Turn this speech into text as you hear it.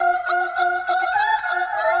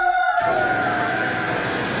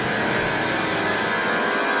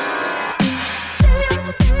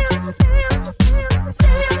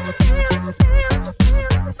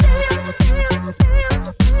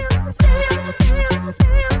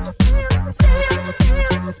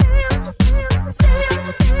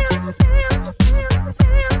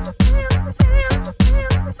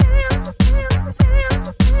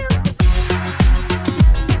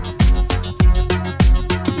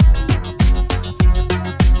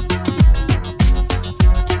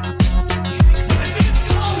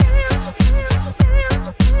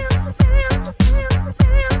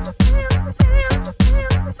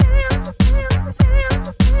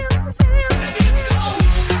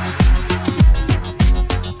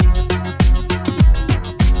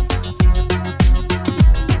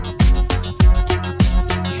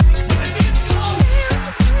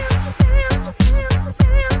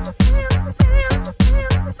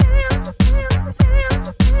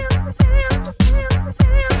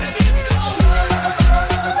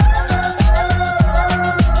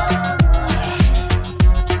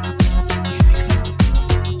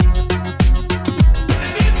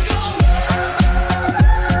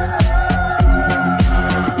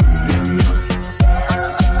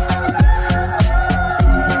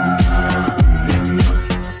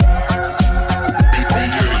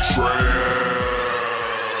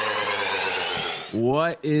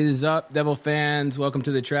What is up, Devil fans? Welcome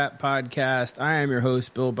to the Trap Podcast. I am your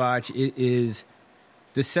host, Bill Botch. It is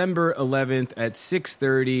December 11th at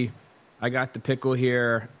 6:30. I got the pickle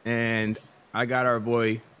here, and I got our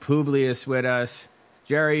boy Publius with us.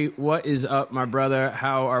 Jerry, what is up, my brother?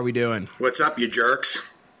 How are we doing? What's up, you jerks?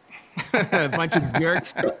 A bunch of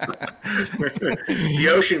jerks. The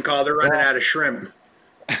ocean called. They're running out of shrimp.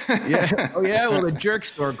 Yeah. Oh, yeah. Well, the jerk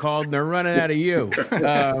store called, and they're running out of you.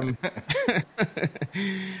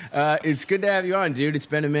 It's good to have you on, dude. It's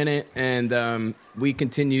been a minute, and we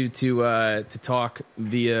continue to talk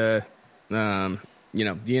via, the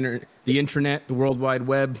internet, the World Wide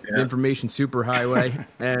Web, the information superhighway,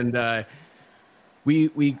 and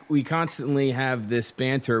we constantly have this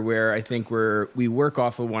banter where I think we work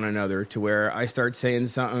off of one another to where I start saying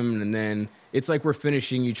something, and then it's like we're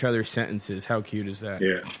finishing each other's sentences. How cute is that?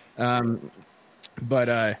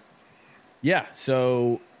 Yeah.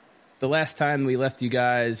 So the last time we left you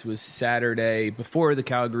guys was Saturday before the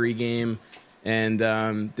Calgary game, and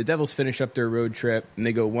the Devils finish up their road trip, and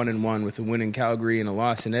they go 1-1 with a win in Calgary and a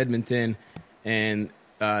loss in Edmonton, and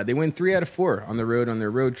they win 3 out of 4 on the road on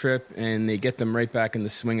their road trip, and they get them right back in the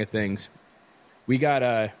swing of things. We got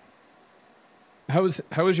how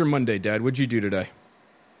was your Monday, Dad? What'd you do today?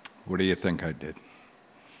 What do you think I did?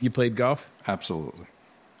 You played golf? Absolutely.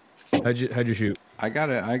 How'd you shoot? I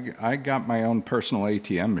got my own personal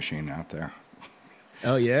ATM machine out there.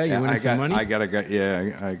 Oh yeah, you winning some money? I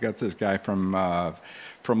got this guy from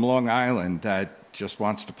Long Island that just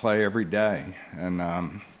wants to play every day, and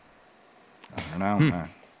I don't know.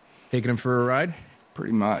 Taking him for a ride?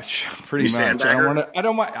 Pretty much. I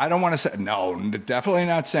don't want to say no. Definitely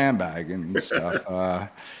not sandbagging and stuff.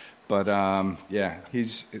 But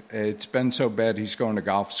it's been so bad. He's going to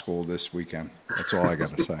golf school this weekend. That's all I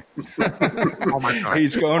got to say. Oh my God!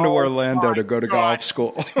 He's going to Orlando to go to golf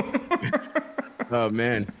school. Oh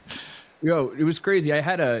man, yo, it was crazy. I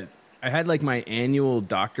had like my annual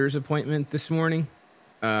doctor's appointment this morning,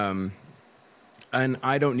 and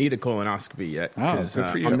I don't need a colonoscopy yet because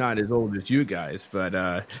I'm not as old as you guys. But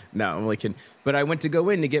no, I'm like, but I went to go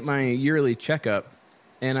in to get my yearly checkup,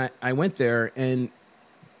 and I went there and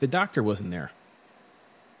the doctor wasn't there,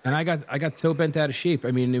 and I got so bent out of shape. I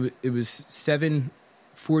mean, it was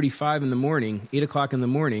 7:45 in the morning, 8 o'clock in the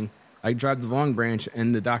morning. I drive the Long Branch,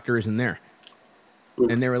 and the doctor isn't there.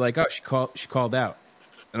 And they were like, "Oh, she called out,"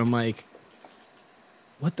 and I'm like,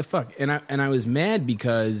 "What the fuck?" And I was mad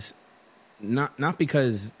because not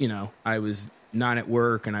because I was not at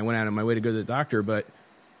work and I went out of my way to go to the doctor, but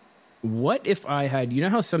what if I had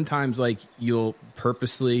how sometimes like you'll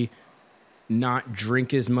purposely not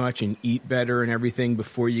drink as much and eat better and everything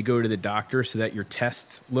before you go to the doctor so that your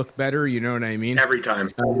tests look better. You know what I mean? Every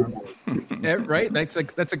time. Right? That's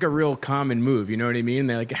like a real common move. You know what I mean?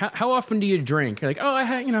 They're like, how often do you drink? You're like, oh, I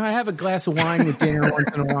have a glass of wine with dinner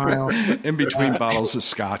once in a while. In between bottles of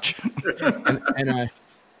scotch.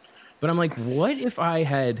 But I'm like, what if I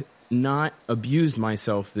had not abused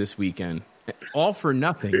myself this weekend? All for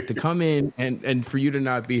nothing to come in and for you to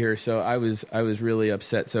not be here. So I was really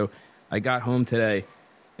upset. So I got home today,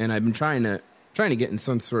 and I've been trying to get in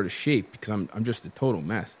some sort of shape because I'm just a total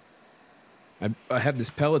mess. I have this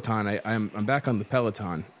Peloton. I'm back on the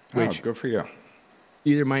Peloton. Which good for you.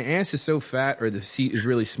 Either my ass is so fat or the seat is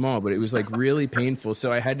really small, but it was like really painful.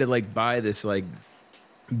 So I had to like buy this like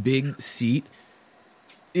big seat.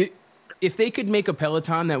 If they could make a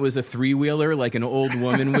Peloton that was a 3-wheeler, like an old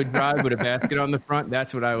woman would drive with a basket on the front,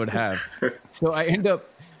 that's what I would have. So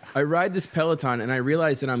I ride this Peloton, and I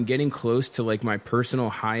realize that I'm getting close to like my personal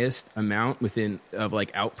highest amount of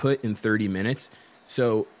like output in 30 minutes.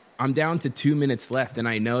 So I'm down to 2 minutes left, and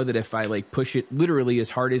I know that if I like push it literally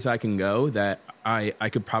as hard as I can go, that I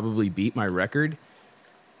could probably beat my record.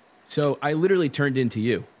 So I literally turned into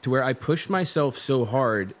you, to where I pushed myself so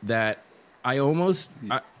hard that I almost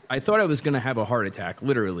I thought I was going to have a heart attack,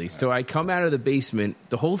 literally. So I come out of the basement.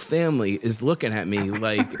 The whole family is looking at me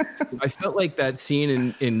like I felt like that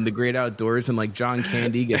scene in The Great Outdoors when like John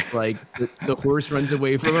Candy gets like the horse runs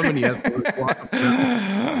away from him and he has to walk.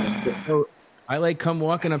 So I like come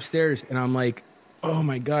walking upstairs and I'm like, oh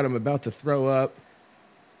my God, I'm about to throw up.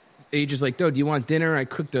 Age is like, do you want dinner? I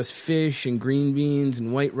cooked us fish and green beans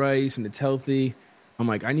and white rice and it's healthy. I'm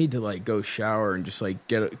like, I need to like go shower and just like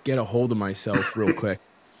get a hold of myself real quick.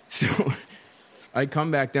 So I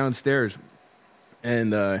come back downstairs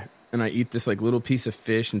and I eat this like little piece of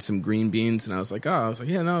fish and some green beans. And I was like,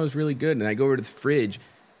 yeah, no, it was really good. And I go over to the fridge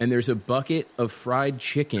and there's a bucket of fried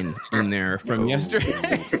chicken in there from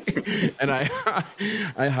yesterday. And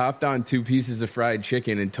I hopped on 2 pieces of fried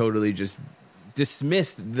chicken and totally just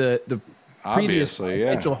dismissed the previous Obviously,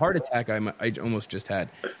 potential heart attack I almost just had.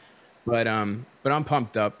 But I'm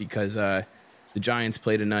pumped up because the Giants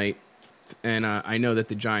play tonight, and I know that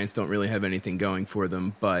the Giants don't really have anything going for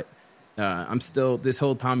them. But I'm still, this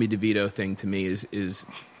whole Tommy DeVito thing to me is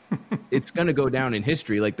it's going to go down in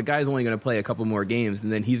history. Like, the guy's only going to play a couple more games,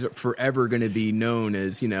 and then he's forever going to be known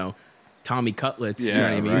as, Tommy Cutlets. Yeah, you know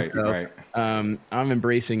what I mean? right, So, right. I'm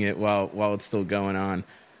embracing it while it's still going on.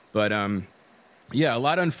 But yeah, a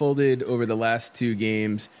lot unfolded over the last two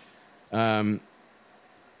games. And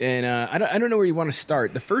I don't know where you want to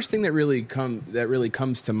start. The first thing that really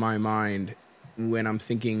comes to my mind when I'm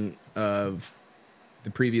thinking of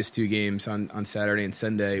the previous two games on Saturday and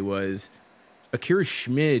Sunday was Akira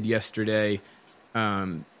Schmid yesterday.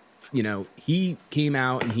 He came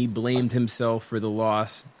out and he blamed himself for the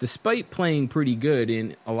loss, despite playing pretty good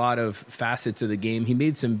in a lot of facets of the game. He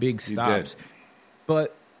made some big stops.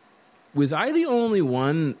 But was I the only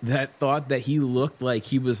one that thought that he looked like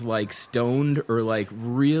he was like stoned or like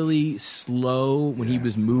really slow when he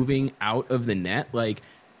was moving out of the net? Like,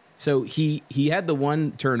 so he had the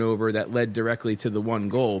one turnover that led directly to the one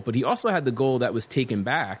goal, but he also had the goal that was taken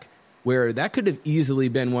back where that could have easily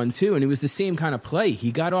been 1-2. And it was the same kind of play.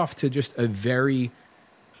 He got off to just it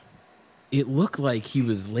looked like he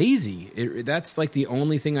was lazy. That's like the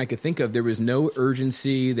only thing I could think of. There was no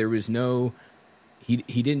urgency. There was no,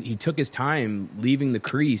 he took his time leaving the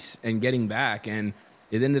crease and getting back, and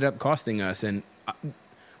it ended up costing us. And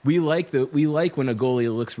we like when a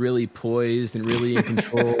goalie looks really poised and really in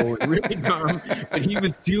control and really calm, but he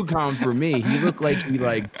was too calm for me. He looked like he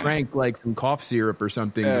drank like some cough syrup or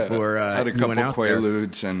something before had a couple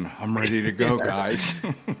Quaaludes and I'm ready to go, guys.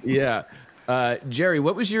 Yeah. Jerry,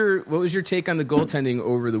 what was your take on the goaltending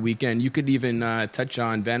over the weekend? You could even touch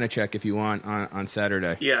on Vanacek if you want on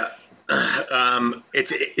Saturday. Yeah.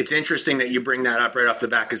 It's interesting that you bring that up right off the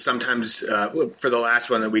bat, because sometimes for the last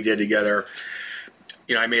one that we did together,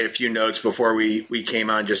 I made a few notes before we came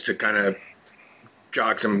on just to kind of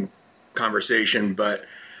jog some conversation. But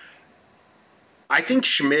I think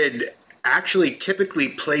Schmid actually typically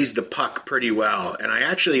plays the puck pretty well, and I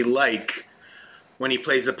actually like when he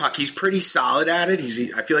plays the puck. He's pretty solid at it.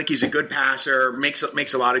 I feel like he's a good passer, makes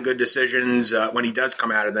a lot of good decisions when he does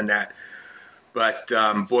come out of the net. But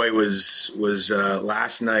boy, was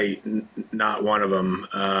last night not one of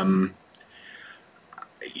them.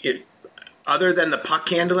 Other than the puck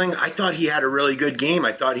handling, I thought he had a really good game.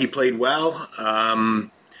 I thought he played well,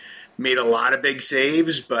 made a lot of big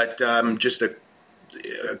saves, but just a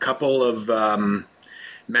couple of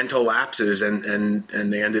mental lapses, and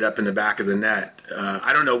they ended up in the back of the net.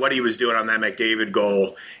 I don't know what he was doing on that McDavid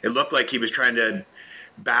goal. It looked like he was trying to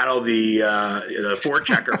battle the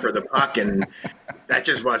forechecker for the puck, and that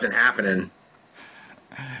just wasn't happening.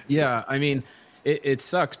 Yeah, I mean, it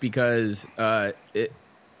sucks because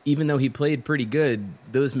even though he played pretty good,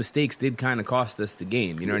 those mistakes did kind of cost us the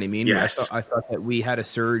game. You know what I mean? Yes. I thought that we had a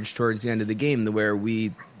surge towards the end of the game where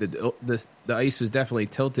the ice was definitely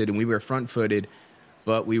tilted and we were front-footed,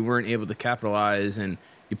 but we weren't able to capitalize. And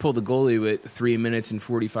you pulled the goalie with 3 minutes and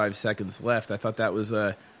 45 seconds left. I thought that was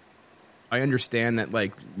I understand that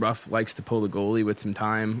like Ruff likes to pull the goalie with some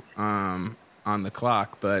time on the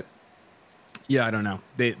clock, but yeah, I don't know.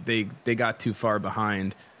 They got too far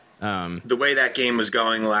behind. The way that game was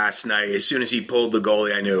going last night, as soon as he pulled the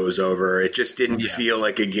goalie, I knew it was over. It just didn't feel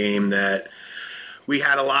like a game that we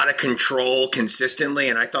had a lot of control consistently.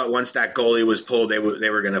 And I thought once that goalie was pulled, they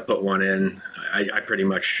were going to put one in. I pretty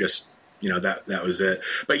much just, that was it.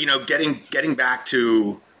 But, getting back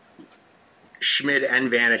to Schmid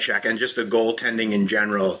and Vanacek and just the goaltending in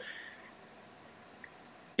general,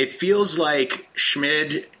 it feels like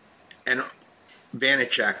Schmid and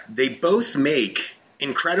Vanacek, they both make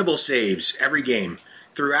incredible saves every game,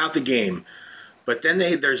 throughout the game. But then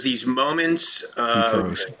there's these moments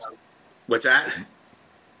of... What's that?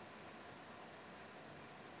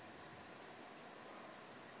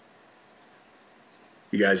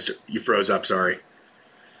 You guys, you froze up, sorry.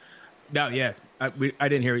 No, yeah. I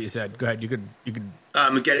didn't hear what you said. Go ahead. You could...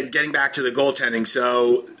 Getting back to the goaltending,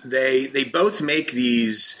 so they both make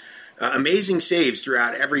these... amazing saves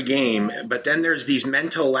throughout every game, but then there's these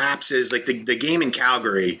mental lapses, like the game in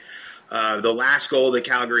Calgary, the last goal that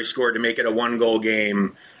Calgary scored to make it a one-goal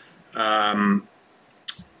game. Vanacek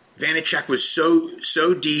was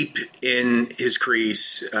so deep in his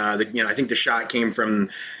crease. I think the shot came from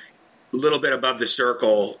a little bit above the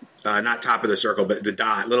circle, not top of the circle, but the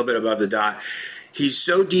dot, a little bit above the dot. He's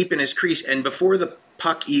so deep in his crease, and before the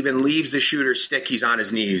puck even leaves the shooter's stick, he's on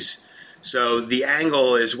his knees. So the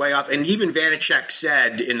angle is way off. And even Vanacek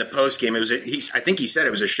said in the postgame, I think he said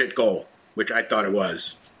it was a shit goal, which I thought it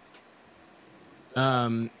was.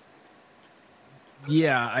 Yeah,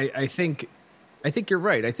 I think you're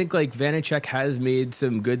right. I think like Vanacek has made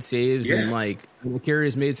some good saves, and like McCary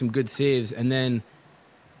has made some good saves, and then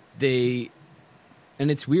and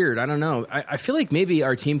it's weird. I don't know. I feel like maybe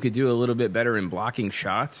our team could do a little bit better in blocking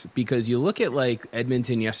shots, because you look at like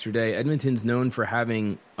Edmonton yesterday. Edmonton's known for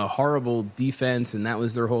having a horrible defense, and that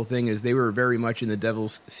was their whole thing, is they were very much in the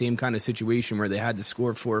Devils' same kind of situation where they had to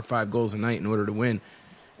score 4 or 5 goals a night in order to win.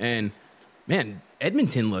 And man,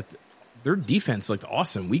 Edmonton their defense looked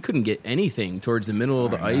awesome. We couldn't get anything towards the middle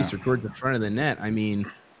of the ice or towards the front of the net. I mean,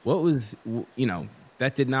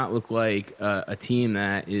 that did not look like a team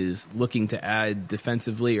that is looking to add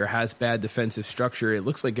defensively or has bad defensive structure. It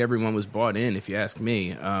looks like everyone was bought in, if you ask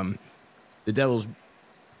me. The Devils,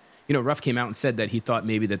 Ruff came out and said that he thought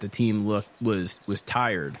maybe that the team was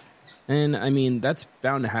tired. And, I mean, that's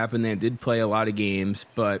bound to happen. They did play a lot of games,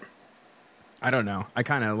 but I don't know. I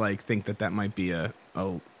kind of think that might be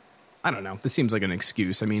I don't know. This seems like an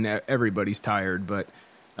excuse. I mean, everybody's tired, but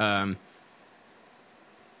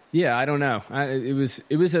yeah, I don't know.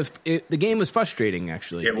 The game was frustrating,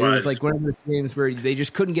 actually. It was like one of those games where they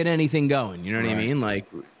just couldn't get anything going. You know what I mean? Like,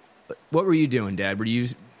 what were you doing, Dad? Were you?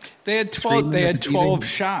 They had 12. They had 12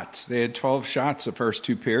 shots. They had 12 shots the first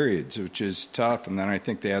 2 periods, which is tough. And then I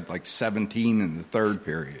think they had 17 in the third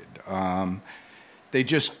period. And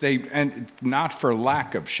not for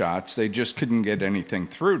lack of shots, they just couldn't get anything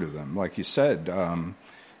through to them. Like you said,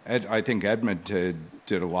 I think Edmonton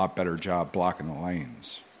did a lot better job blocking the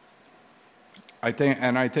lanes. I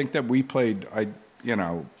think that we played.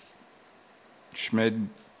 Schmid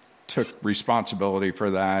took responsibility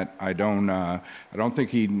for that. I don't think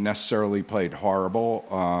he necessarily played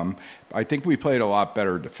horrible. I think we played a lot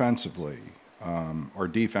better defensively. Our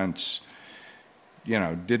defense,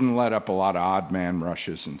 didn't let up a lot of odd man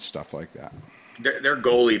rushes and stuff like that. Their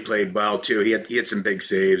goalie played well too. He had some big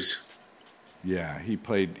saves. Yeah, he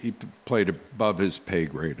played above his pay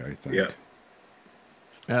grade, I think. Yeah.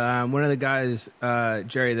 One of the guys,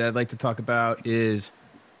 Jerry, that I'd like to talk about is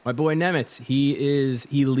my boy Nemec.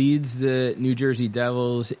 He leads the New Jersey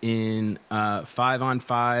Devils in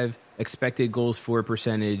 5-on-5 expected goals for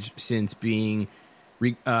percentage since being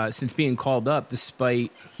called up.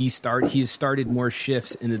 Despite he's started more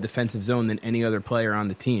shifts in the defensive zone than any other player on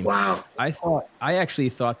the team. Wow! I actually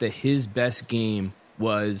thought that his best game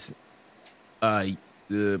was what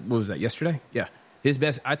was that, yesterday? Yeah.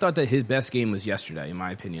 I thought that his best game was yesterday, in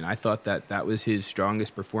my opinion. I thought that was his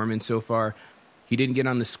strongest performance so far. He didn't get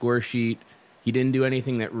on the score sheet. He didn't do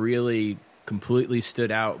anything that really completely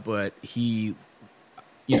stood out, but he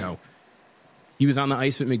was on the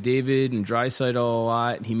ice with McDavid and Draisaitl a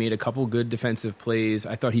lot, and he made a couple good defensive plays.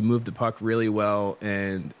 I thought he moved the puck really well,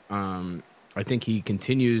 and I think he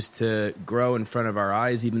continues to grow in front of our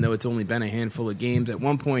eyes, even though it's only been a handful of games. At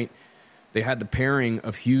one point, they had the pairing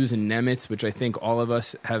of Hughes and Nemec, which I think all of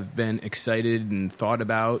us have been excited and thought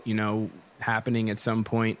about, happening at some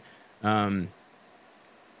point. Dad,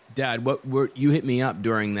 you hit me up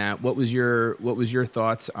during that? What was your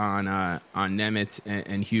thoughts on Nemec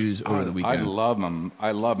and Hughes over the weekend? I love them.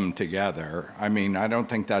 I love them together. I mean, I don't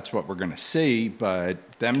think that's what we're going to see, but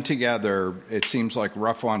them together, it seems like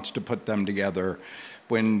Ruff wants to put them together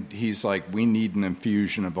when he's like, we need an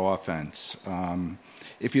infusion of offense.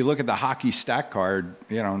 If you look at the hockey stat card,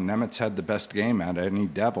 Nemec had the best game out of any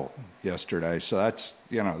Devil yesterday. So that's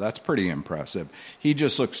pretty impressive. He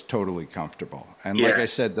just looks totally comfortable. And like I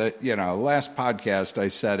said, last podcast I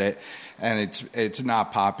said it, and it's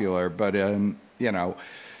not popular, but Dougie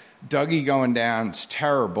going down is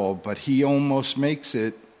terrible, but he almost makes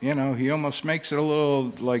it. He almost makes it a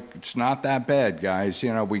little like it's not that bad, guys.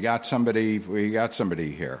 We got somebody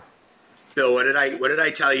here. Bill, what did I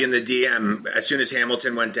tell you in the DM as soon as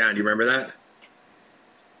Hamilton went down? Do you remember that?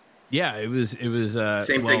 Yeah, it was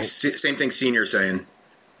same thing Senior saying.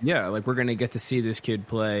 Yeah, like we're going to get to see this kid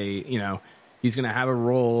play, he's going to have a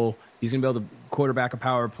role, he's going to be able to quarterback a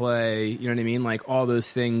power play, you know what I mean? Like all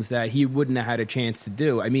those things that he wouldn't have had a chance to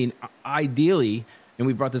do. I mean, ideally, and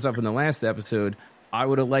we brought this up in the last episode, I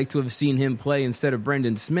would have liked to have seen him play instead of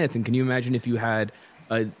Brendan Smith. And can you imagine if you had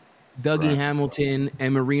a Dougie Hamilton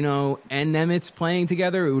and Marino and Nemec playing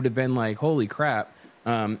together? It would have been like, holy crap.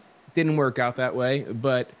 Didn't work out that way.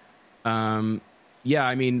 But, yeah,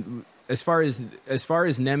 I mean, as far as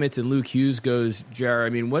Nemec and Luke Hughes goes, Jar, I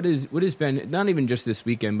mean, what has been, not even just this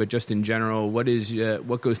weekend, but just in general, what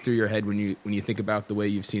goes through your head when you think about the way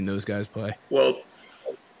you've seen those guys play? Well,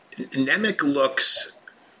 Nemec looks...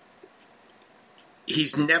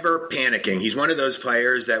 He's never panicking. He's one of those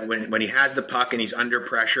players that when he has the puck and he's under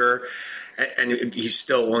pressure, and he's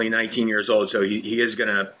still only 19 years old, so he is going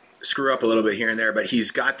to screw up a little bit here and there, but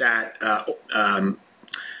he's got that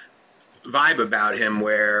vibe about him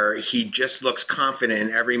where he just looks confident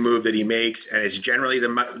in every move that he makes, and it's generally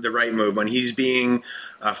the right move. When he's being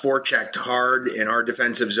forechecked hard in our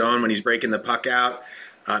defensive zone, when he's breaking the puck out,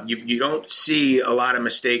 you don't see a lot of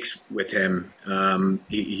mistakes with him.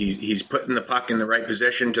 He's putting the puck in the right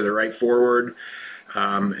position to the right forward.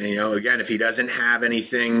 And, again, if he doesn't have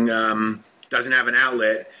anything, doesn't have an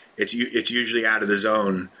outlet, it's usually out of the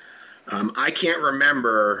zone. I can't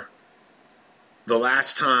remember the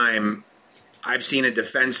last time I've seen a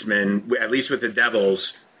defenseman, at least with the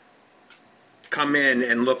Devils, come in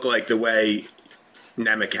and look like the way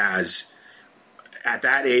Nemec has. At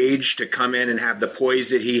that age, to come in and have the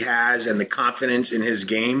poise that he has and the confidence in his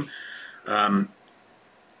game.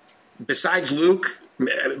 Besides Luke,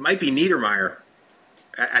 it might be Niedermeyer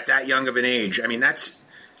at that young of an age. I mean, that's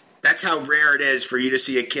how rare it is for you to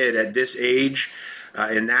see a kid at this age.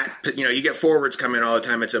 In that, you get forwards come in all the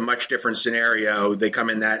time. It's a much different scenario. They come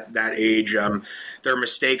in that age. Their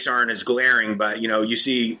mistakes aren't as glaring, but you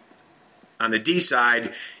see on the D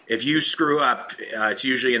side, if you screw up, it's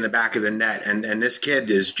usually in the back of the net. And this kid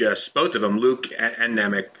is just, both of them, Luke and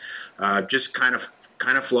Nemec, just kind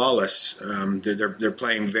of flawless. They're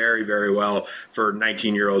playing very, very well for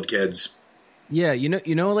 19-year-old kids. Yeah,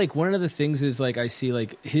 like one of the things is like I see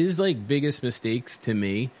like his like biggest mistakes to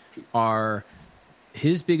me are.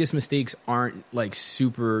 His biggest mistakes aren't like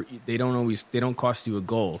super. They don't cost you a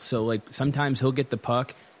goal. So like sometimes he'll get the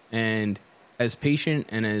puck, and as patient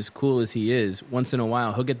and as cool as he is, once in a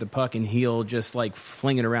while he'll get the puck and he'll just like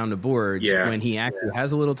fling it around the boards when he actually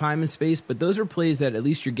has a little time and space. But those are plays that at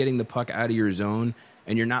least you're getting the puck out of your zone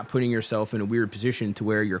and you're not putting yourself in a weird position to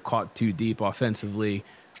where you're caught too deep offensively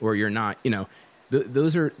or you're not.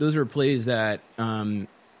 Those are plays that.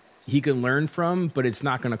 He can learn from, but it's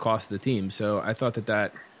not going to cost the team. So I thought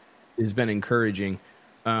that has been encouraging.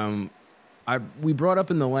 We brought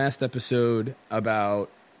up in the last episode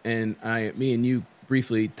about, and me and you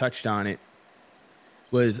briefly touched on it,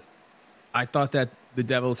 was I thought that the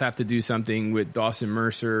Devils have to do something with Dawson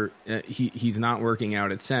Mercer. He's not working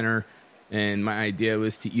out at center. And my idea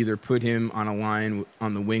was to either put him on a line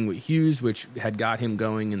on the wing with Hughes, which had got him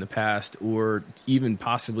going in the past, or even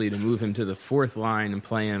possibly to move him to the fourth line and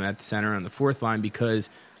play him at center on the fourth line, because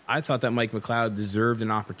I thought that Mike McLeod deserved an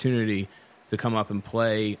opportunity to come up and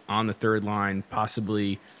play on the third line,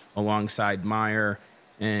 possibly alongside Meier.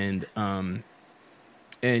 And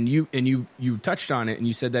you touched on it, and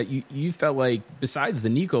you said that you felt like besides the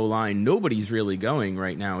Nico line, nobody's really going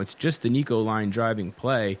right now. It's just the Nico line driving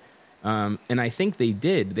play. And I think they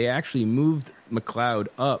did. They actually moved McLeod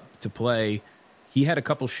up to play. He had a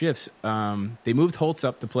couple shifts. They moved Holtz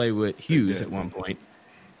up to play with Hughes at one point.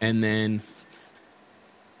 And then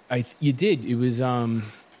you did. It was I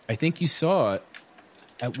think you saw it.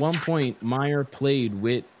 At one point, Meier played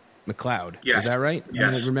with McLeod. Yes. Is that right?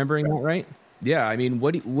 Yes. Am I remembering that right? Yeah. I mean,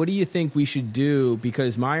 what do you think we should do?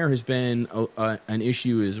 Because Meier has been an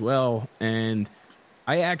issue as well. And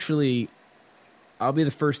I'll be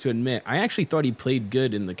the first to admit, I actually thought he played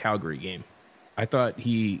good in the Calgary game. I thought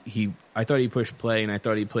he pushed play, and I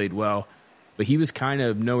thought he played well, but he was kind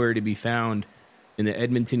of nowhere to be found in the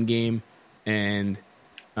Edmonton game. And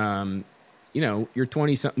you're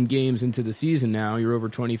 20-something games into the season now. You're over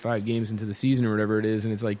 25 games into the season or whatever it is,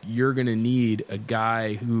 and it's like you're going to need a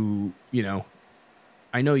guy who,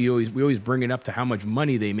 I know we always bring it up to how much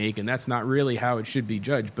money they make, and that's not really how it should be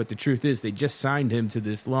judged. But the truth is, they just signed him to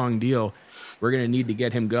this long deal. We're going to need to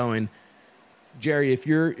get him going. Jerry, if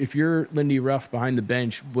you're Lindy Ruff behind the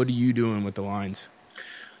bench, what are you doing with the lines?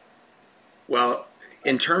 Well,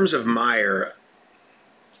 in terms of Meier,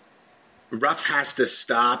 Ruff has to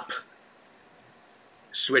stop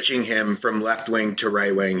switching him from left wing to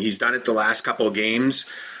right wing. He's done it the last couple of games.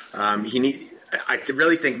 I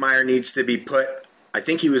really think Meier needs to be put. I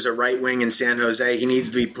think he was a right wing in San Jose. He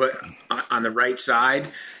needs to be put on the right side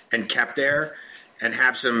and kept there, and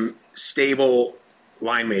have some stable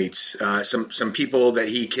line mates, some people that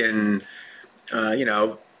he can,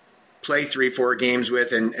 play 3-4 games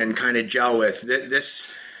with and kind of gel with.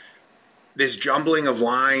 This jumbling of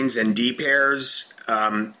lines and D pairs,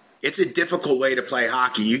 it's a difficult way to play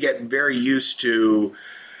hockey. You get very used to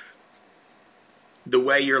the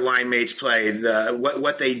way your line mates play,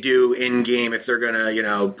 what they do in game, if they're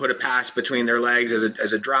gonna put a pass between their legs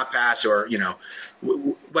as a drop pass, or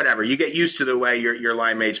whatever. You get used to the way your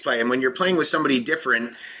line mates play, and when you're playing with somebody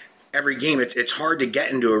different every game, it's hard to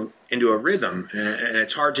get into a rhythm, and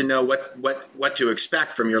it's hard to know what to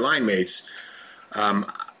expect from your line mates.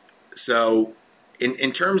 So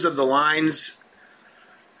in terms of the lines,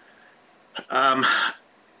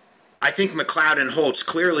 I think McLeod and Holtz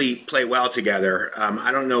clearly play well together.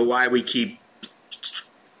 I don't know why we keep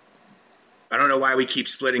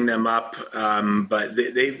splitting them up, but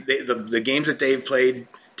the games that they've played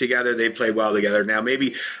together, they've played well together. Now,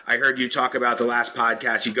 maybe I heard you talk about the last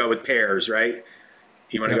podcast. You go with pairs, right?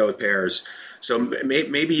 You want to go with pairs. So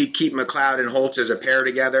maybe you keep McLeod and Holtz as a pair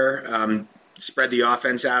together, spread the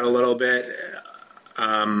offense out a little bit.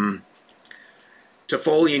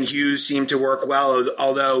 Toffoli and Hughes seem to work well,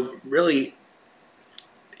 although really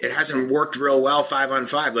it hasn't worked real well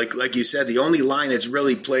 5-on-5. Like you said, the only line that's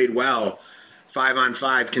really played well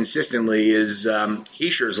 5-on-5 consistently is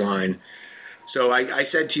Heischer's line. So I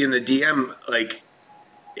said to you in the DM, like,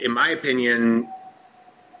 in my opinion,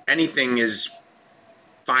 anything is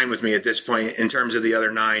fine with me at this point in terms of the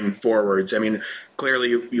other 9 forwards. I mean, clearly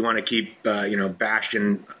you want to keep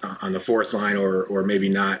Bastian on the fourth line, or maybe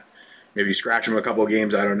not. Maybe scratch him a couple of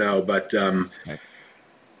games. I don't know, but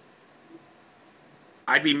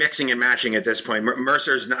I'd be mixing and matching at this point.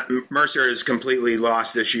 Mercer is completely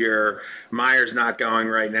lost this year. Meier's not going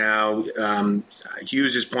right now.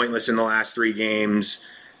 Hughes is pointless in the last 3 games.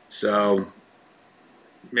 So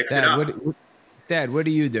mix it up. Dad, what are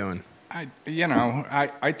you doing?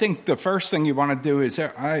 I think the first thing you want to do is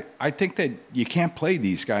I think that you can't play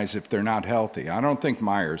these guys if they're not healthy. I don't think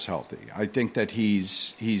Meier's healthy. I think that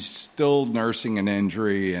he's still nursing an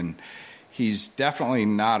injury, and he's definitely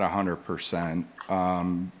not 100%.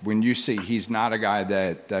 When you see, he's not a guy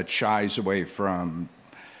that shies away from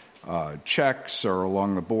checks or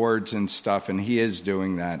along the boards and stuff, and he is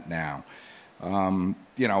doing that now.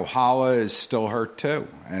 Hala is still hurt too,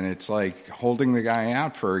 and it's like holding the guy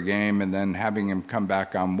out for a game and then having him come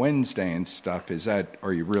back on Wednesday and stuff.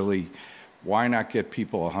 Are you really? Why not get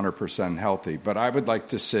people 100% healthy? But I would like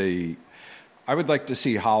to see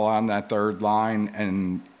Hala on that third line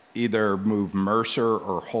and either move Mercer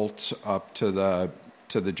or Holtz up to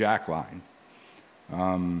the Jack line.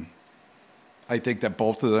 I think that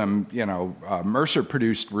both of them, Mercer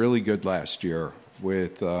produced really good last year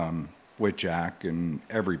with Jack, and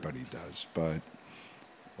everybody does,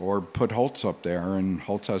 or put Holtz up there, and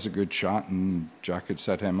Holtz has a good shot, and Jack could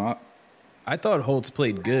set him up. I thought Holtz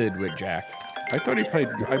played good with Jack. I thought he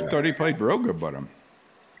played real good with him.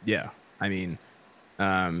 Yeah, I mean,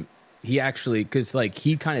 he actually, because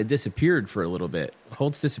he kind of disappeared for a little bit.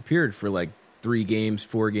 Holtz disappeared for 3 games,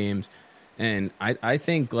 4 games, and I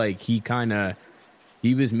think he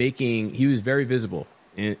was very visible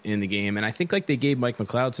in the game, and I think they gave Mike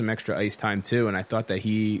McLeod some extra ice time too, and I thought that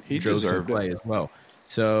he drove some play as well.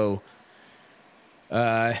 So,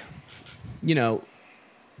 do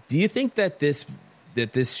you think that this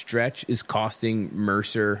stretch is costing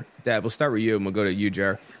Mercer? Dad, we'll start with you, and we'll go to you,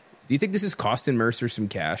 Jar. Do you think this is costing Mercer some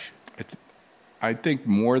cash? I think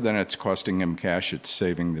more than it's costing him cash, it's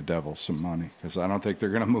saving the Devils some money, because I don't think they're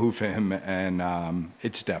going to move him, and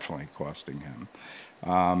it's definitely costing him.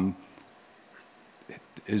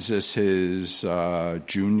 Is this his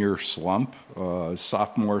junior slump,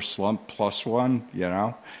 sophomore slump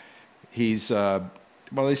 +1? He's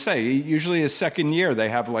they say usually his second year they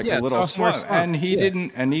have a little slump, and he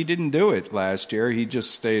didn't do it last year. He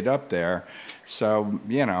just stayed up there. So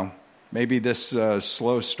maybe this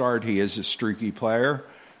slow start. He is a streaky player.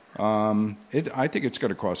 I think it's going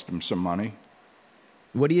to cost him some money.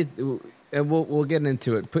 What do you? We'll get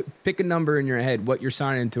into it. Pick a number in your head. What you're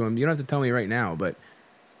signing to him. You don't have to tell me right now, but.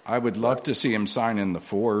 I would love to see him sign in the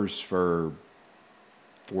 4s for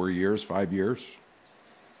 4 years, 5 years.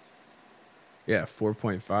 Yeah,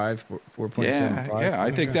 4.5, 4.75. Yeah,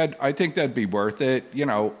 I think that'd be worth it.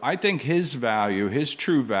 I think his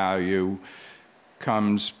true value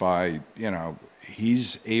comes by,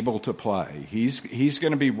 he's able to play. He's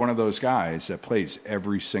going to be one of those guys that plays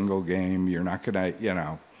every single game. You're not going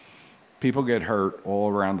to, people get hurt all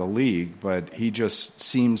around the league, but he just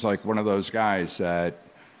seems like one of those guys that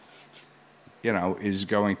is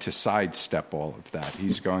going to sidestep all of that.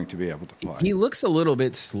 He's going to be able to play. He looks a little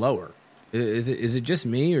bit slower. Is it just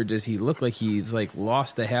me, or does he look like he's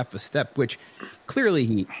lost a half a step? Which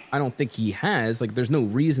clearly I don't think he has. There's no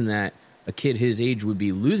reason that a kid his age would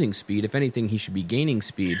be losing speed. If anything, he should be gaining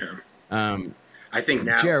speed. I think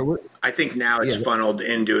now. Jared, it's funneled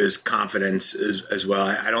into his confidence as well.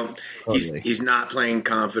 I don't. Totally. He's not playing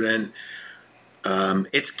confident.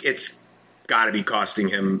 It's got to be costing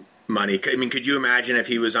him money. I mean, could you imagine if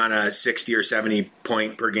he was on a 60 or 70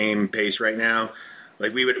 point per game pace right now? I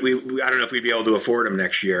don't know if we'd be able to afford him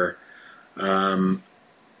next year. But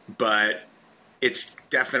it's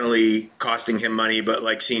definitely costing him money. But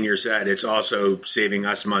like Senior said, it's also saving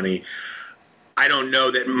us money. I don't know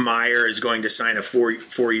that Meier is going to sign a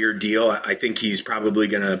 4-year deal. I think he's probably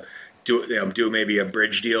going to do maybe a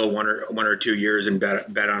bridge deal, one or 2 years, and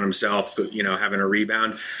bet on himself, having a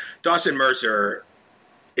rebound. Dawson Mercer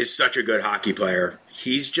is such a good hockey player.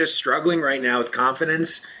 He's just struggling right now with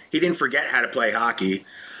confidence. He didn't forget how to play hockey.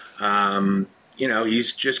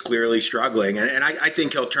 He's just clearly struggling, and I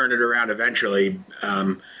think he'll turn it around eventually.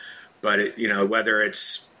 But whether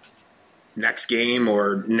it's next game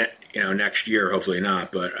or next year, hopefully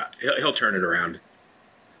not. But he'll turn it around.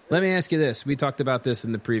 Let me ask you this. We talked about this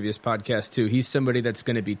in the previous podcast, too. He's somebody that's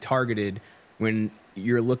going to be targeted when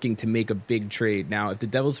you're looking to make a big trade. Now, if the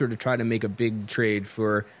Devils were to try to make a big trade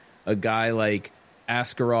for a guy like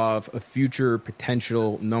Askarov, a future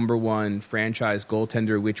potential number one franchise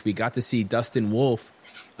goaltender, which we got to see Dustin Wolf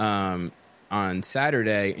on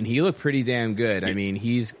Saturday, and he looked pretty damn good. I mean,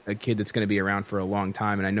 he's a kid that's going to be around for a long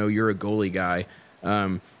time, and I know you're a goalie guy.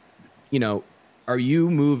 Are you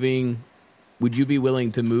moving... Would you be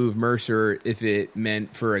willing to move Mercer if it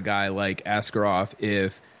meant for a guy like Askarov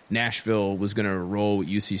if Nashville was going to roll with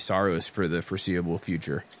UC Saros for the foreseeable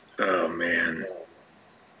future? Oh, man.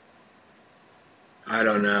 I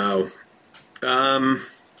don't know. I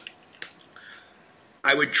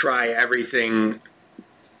would try everything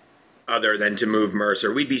other than to move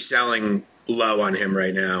Mercer. We'd be selling low on him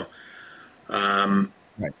right now.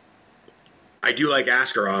 Right. I do like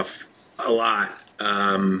Askarov a lot.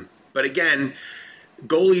 But again,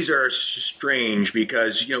 goalies are strange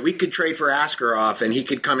because, we could trade for Askarov and he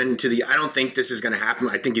could come into I don't think this is going to happen.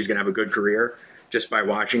 I think he's going to have a good career just by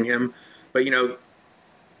watching him. But,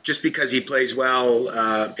 just because he plays well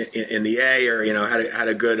in the A or, had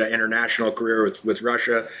a good international career with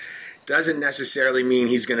Russia doesn't necessarily mean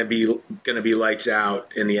he's going to be lights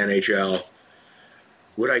out in the NHL.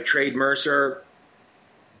 Would I trade Mercer?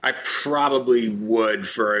 I probably would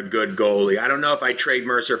for a good goalie. I don't know if I trade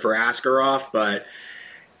Mercer for Askarov, but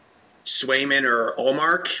Swayman or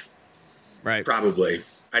Ullmark, right? Probably.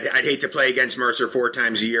 I'd hate to play against Mercer 4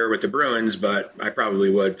 times a year with the Bruins, but I probably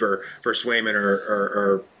would for Swayman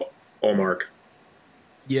or Ullmark.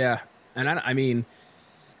 Yeah, and I mean,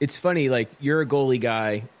 it's funny. Like, you're a goalie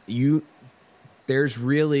guy. There's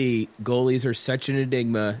really, goalies are such an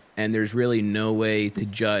enigma, and there's really no way to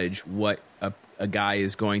judge what a guy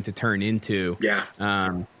is going to turn into.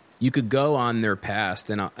 Yeah. You could go on their past,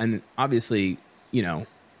 and obviously,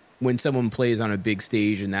 when someone plays on a big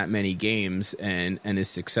stage in that many games and is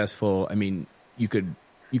successful, I mean, you could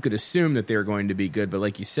assume that they're going to be good. But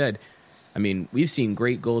like you said, I mean, we've seen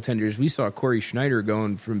great goaltenders. We saw Corey Schneider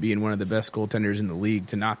going from being one of the best goaltenders in the league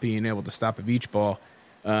to not being able to stop a beach ball.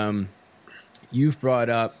 You've brought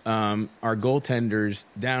up our goaltenders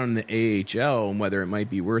down in the AHL and whether it might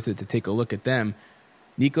be worth it to take a look at them.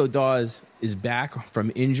 Nico Daws is back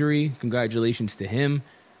from injury. Congratulations to him.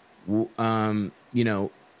 We'll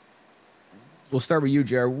start with you,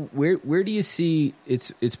 Jared. Where do you see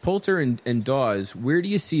it's Poulter and Daws? Where do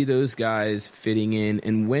you see those guys fitting in,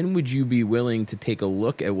 and when would you be willing to take a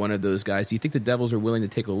look at one of those guys? Do you think the Devils are willing to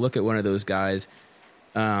take a look at one of those guys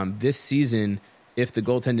this season if the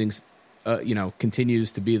goaltending's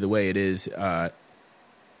continues to be the way it is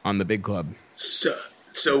on the big club?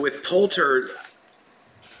 So with Poulter,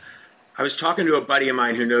 I was talking to a buddy of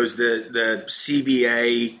mine who knows the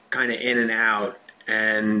CBA kind of in and out,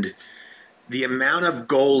 and the amount of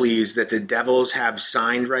goalies that the Devils have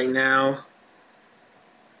signed right now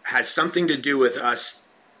has something to do with us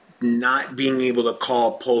not being able to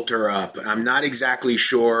call Poulter up. I'm not exactly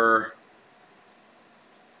sure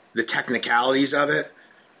the technicalities of it.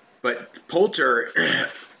 But Poulter,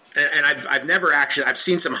 and I've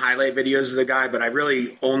seen some highlight videos of the guy, but I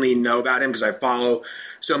really only know about him because I follow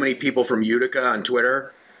so many people from Utica on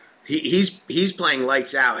Twitter. He's playing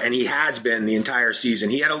lights out, and he has been the entire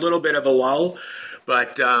season. He had a little bit of a lull,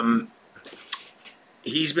 but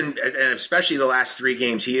he's been, and especially the last 3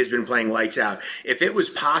 games, he has been playing lights out. If it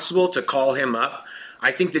was possible to call him up,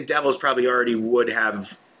 I think the Devils probably already would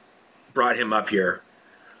have brought him up here.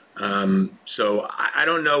 So I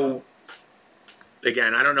don't know.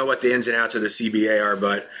 Again, I don't know what the ins and outs of the CBA are,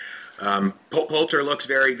 but Poulter looks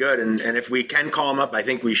very good, and if we can call him up, I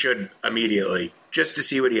think we should immediately, just to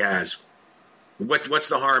see what he has. What's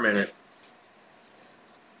the harm in it?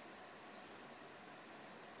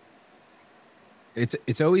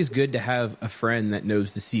 It's always good to have a friend that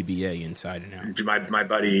knows the CBA inside and out. My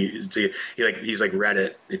buddy, he's like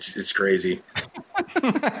Reddit. It's crazy.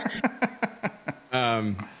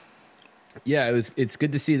 Yeah, it's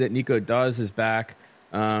good to see that Nico Daws is back.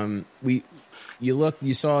 You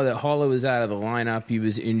saw that Haula was out of the lineup. He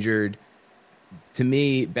was injured. To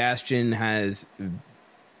me, Bastian has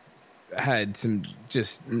had some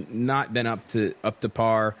just not been up to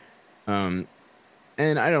par. And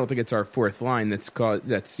and I don't think it's our fourth line it's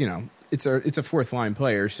a fourth line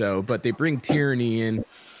player. So, but they bring Tierney in.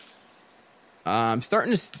 I'm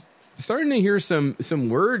starting to hear some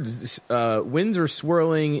words. Winds are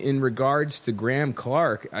swirling in regards to Graham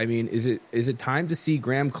Clark. I mean, is it time to see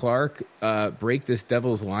Graham Clark break this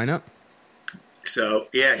Devils lineup? So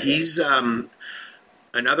yeah, he's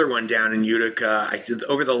another one down in Utica.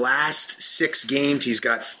 Over the last 6 games, he's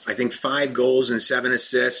got, I think, 5 goals and 7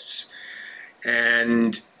 assists.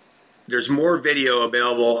 And there's more video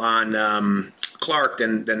available on Clark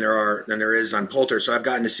than there is on Poulter. So I've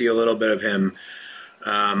gotten to see a little bit of him.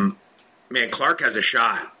 Man, Clark has a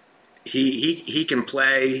shot. He can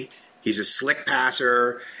play. He's a slick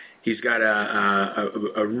passer. He's got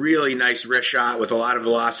a really nice wrist shot with a lot of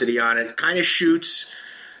velocity on it. Kind of shoots.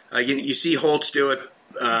 You see Holtz do it,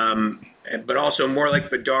 but also more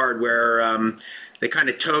like Bedard, where they kind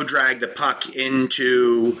of toe drag the puck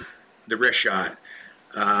into the wrist shot.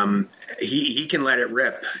 He can let it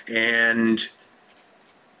rip. And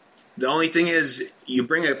the only thing is, you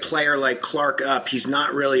bring a player like Clark up, he's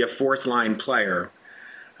not really a fourth line player.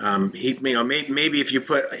 Maybe if you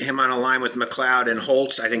put him on a line with McLeod and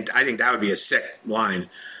Holtz, I think that would be a sick line.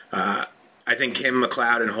 I think him,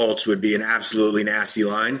 McLeod, and Holtz would be an absolutely nasty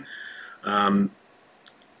line. And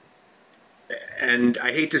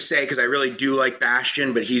I hate to say, because I really do like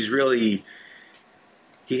Bastian, but he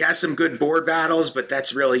has some good board battles, but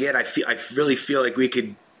that's really it. I really feel like we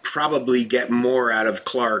could probably get more out of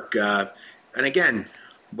Clark. And again,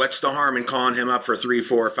 what's the harm in calling him up for 3,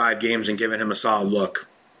 4, or 5 games and giving him a solid look?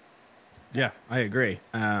 Yeah, I agree.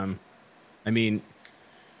 I mean,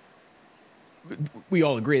 we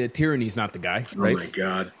all agree that Tierney's not the guy, right? Oh, my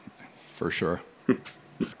God. For sure.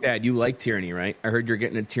 Dad, you like Tierney, right? I heard you're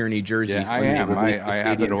getting a Tierney jersey. Yeah, I am. I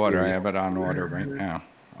have it ordered. I have it on order right now.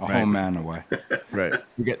 Home and away. Right.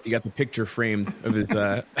 You got the picture framed of his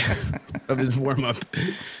of his warm up.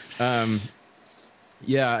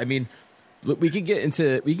 Yeah, I mean, look, we can get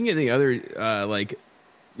into the other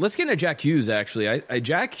let's get into Jack Hughes. Actually,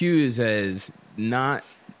 Jack Hughes has not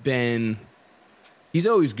been. He's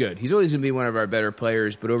always good. He's always going to be one of our better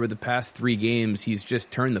players. But over the past 3 games, he's just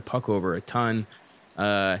turned the puck over a ton.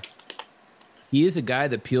 He is a guy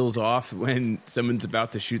that peels off when someone's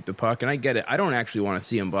about to shoot the puck, and I get it. I don't actually want to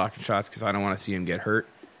see him blocking shots because I don't want to see him get hurt.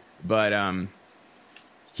 But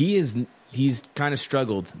he's kind of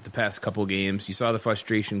struggled the past couple games. You saw the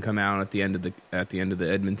frustration come out at the end of the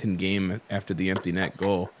Edmonton game after the empty net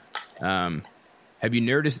goal. Have you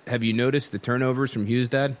noticed the turnovers from Hughes,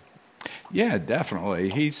 Dad? Yeah, definitely.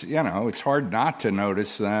 He's, it's hard not to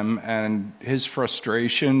notice them, and his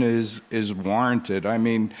frustration is warranted. I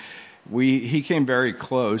mean, he came very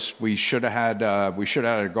close. We should have had a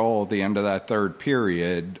goal at the end of that third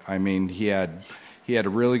period. I mean, he had a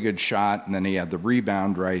really good shot, and then he had the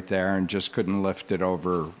rebound right there, and just couldn't lift it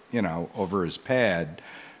over his pad.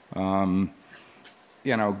 Going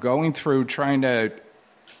through trying to,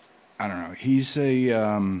 I don't know.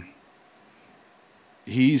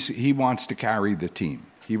 He wants to carry the team.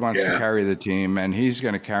 He wants to carry the team, and he's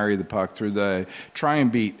going to carry the puck through try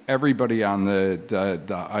and beat everybody on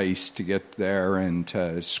the ice to get there and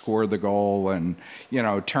to score the goal and,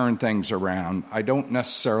 turn things around. I don't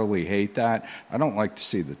necessarily hate that. I don't like to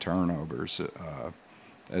see the turnovers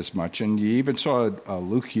as much. And you even saw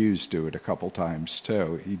Luke Hughes do it a couple times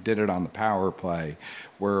too. He did it on the power play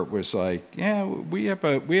where it was like, we have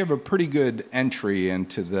a pretty good entry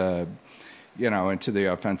into the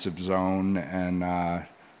offensive zone, and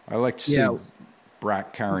I like to see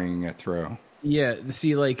Bratt carrying it through. Yeah,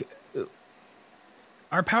 see,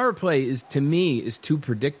 our power play is too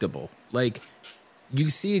predictable. Like, you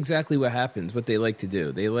see exactly what happens, what they like to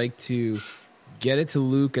do. They like to get it to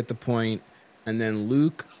Luke at the point, and then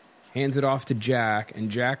Luke hands it off to Jack, and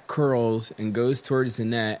Jack curls and goes towards the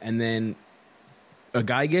net, and then a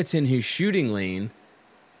guy gets in his shooting lane,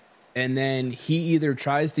 and then he either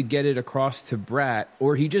tries to get it across to Bratt,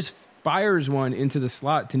 or he just fires one into the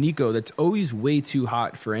slot to Nico that's always way too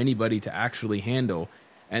hot for anybody to actually handle.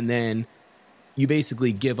 And then you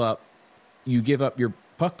basically give up your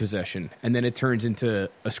puck possession, and then it turns into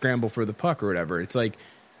a scramble for the puck or whatever. It's like,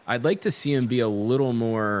 I'd like to see him be a little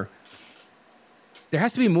more. There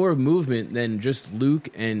has to be more movement than just Luke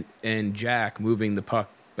and Jack moving the puck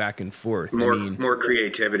back and forth. More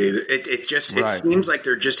creativity. It seems like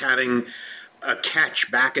they're just having a catch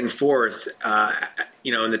back and forth,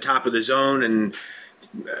 in the top of the zone, and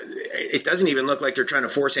it doesn't even look like they're trying to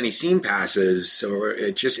force any seam passes. Or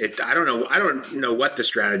I don't know what the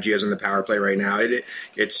strategy is on the power play right now.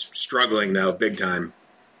 It's struggling though, big time.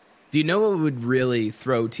 Do you know what would really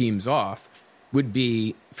throw teams off? Would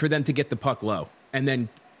be for them to get the puck low. and then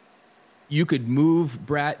you could move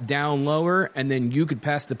Bratt down lower, and then you could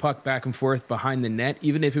pass the puck back and forth behind the net,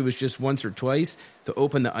 even if it was just once or twice, to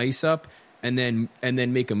open the ice up and then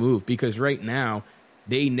make a move. Because right now,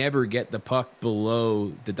 they never get the puck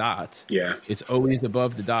below the dots. Yeah. It's always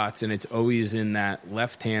above the dots, and it's always in that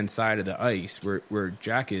left-hand side of the ice where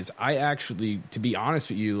Jack is. I actually, to be honest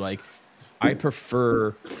with you, like, I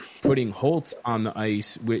prefer putting Holtz on the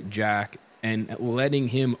ice with Jack and letting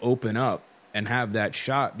him open up and have that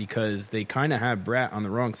shot, because they kind of have Bratt on the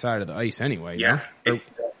wrong side of the ice anyway. Yeah. It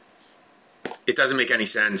doesn't make any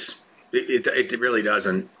sense. It really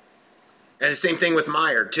doesn't. And the same thing with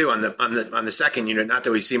Meier too on the second unit. Not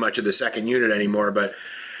that we see much of the second unit anymore, but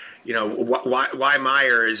you know why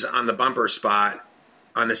Meier is on the bumper spot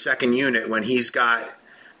on the second unit when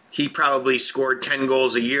he probably scored 10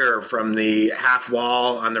 goals a year from the half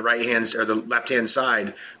wall on the right hand or the left hand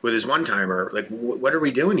side with his one timer. Like, what are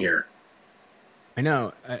we doing here? I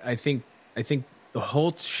know. I think the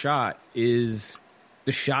Holtz shot is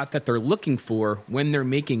the shot that they're looking for when they're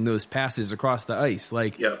making those passes across the ice.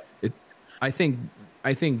 Like, yeah. I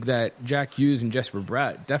think that Jack Hughes and Jesper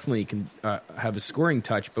Bratt definitely can have a scoring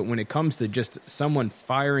touch, but when it comes to just someone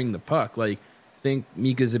firing the puck, like, think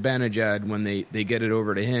Mika Zibanejad when they get it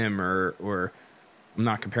over to him, or I'm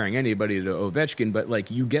not comparing anybody to Ovechkin, but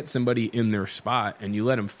like, you get somebody in their spot and you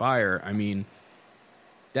let them fire. I mean,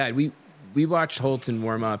 Dad, we watched Holtz in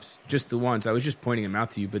warm-ups just the once. I was just pointing him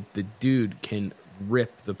out to you, but the dude can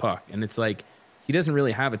rip the puck. And it's like, he doesn't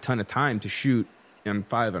really have a ton of time to shoot on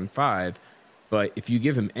 5-on-5, but if you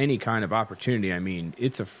give him any kind of opportunity, I mean,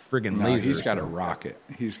 it's a friggin' laser. He's got a rocket.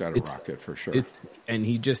 He's got a rocket for sure. And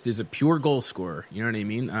he just is a pure goal scorer. You know what I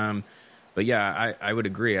mean? But yeah, I would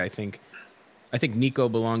agree. I think Nico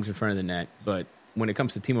belongs in front of the net, but when it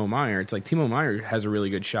comes to Timo Meier, it's like Timo Meier has a really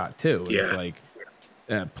good shot too. Yeah. It's like,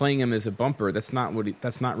 playing him as a bumper, that's not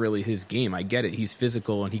really his game. I get it. He's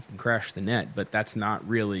physical and he can crash the net, but that's not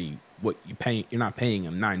really what you pay. You're not paying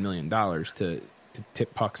him $9 million to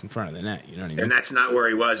tip pucks in front of the net. You know what I mean? And that's not where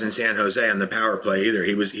he was in San Jose on the power play either.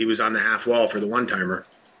 He was on the half wall for the one timer.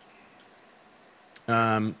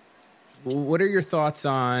 What are your thoughts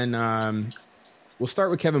on? We'll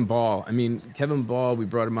start with Kevin Ball. I mean, Kevin Ball, we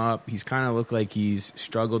brought him up. He's kind of looked like he's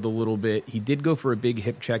struggled a little bit. He did go for a big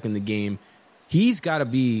hip check in the game. He's got to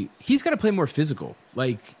play more physical.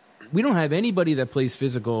 Like, we don't have anybody that plays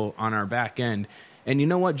physical on our back end. And you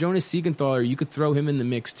know what? Jonas Siegenthaler, you could throw him in the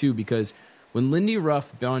mix too, because when Lindy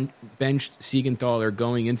Ruff benched Siegenthaler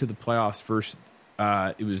going into the playoffs first,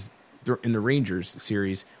 it was in the Rangers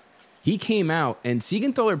series, he came out and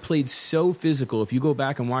Siegenthaler played so physical. If you go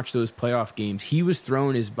back and watch those playoff games, he was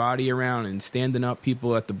throwing his body around and standing up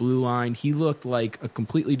people at the blue line. He looked like a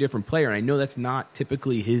completely different player. I know that's not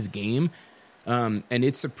typically his game. And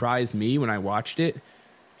it surprised me when I watched it.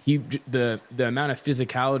 The amount of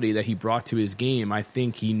physicality that he brought to his game, I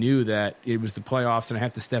think he knew that it was the playoffs and I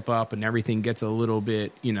have to step up and everything gets a little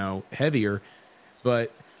bit, heavier.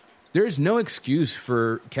 But there's no excuse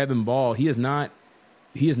for Kevin Ball. He has not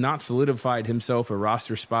solidified himself a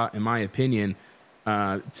roster spot, in my opinion,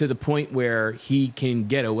 to the point where he can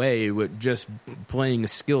get away with just playing a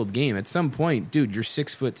skilled game. At some point, dude, you're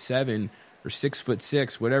 6'7" or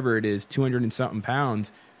 6'6", whatever it is, 200 and something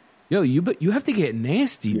pounds. Yo, you have to get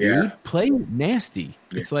nasty, dude. Yeah. Play nasty.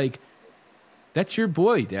 Yeah. It's like, that's your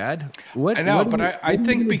boy, Dad. I know, but I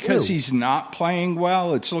think because he's not playing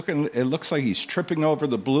well, it looks like he's tripping over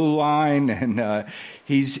the blue line, and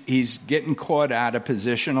he's getting caught out of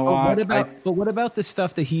position a lot. But what about the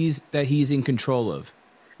stuff that he's in control of?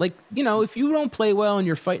 Like, if you don't play well and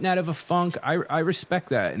you're fighting out of a funk, I respect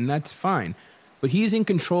that, and that's fine. But he's in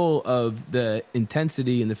control of the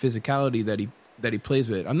intensity and the physicality that he plays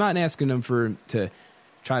with. I'm not asking him to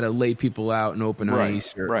try to lay people out and open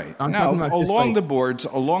ice. Right. Along the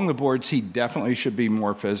boards, he definitely should be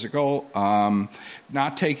more physical.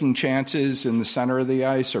 Not taking chances in the center of the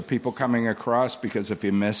ice or people coming across, because if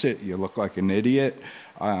you miss it, you look like an idiot.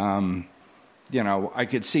 I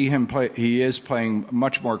could see him play. He is playing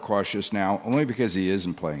much more cautious now, only because he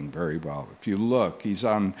isn't playing very well. If you look, he's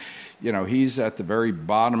on, he's at the very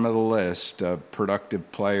bottom of the list of productive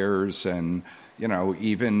players, and he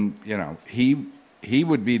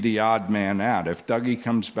would be the odd man out. If Dougie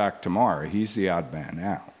comes back tomorrow, he's the odd man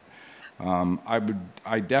out.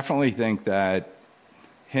 I definitely think that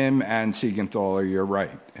him and Siegenthaler, you're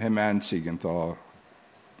right. Him and Siegenthaler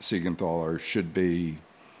should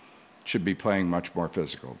be playing much more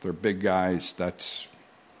physical. They're big guys. Ball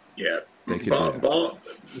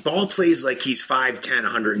plays like he's 5'10",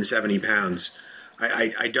 170 pounds.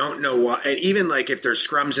 I don't know why. And even like if there's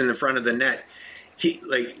scrums in the front of the net,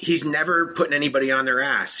 he's never putting anybody on their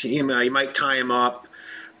ass. He might tie him up.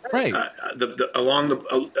 Right.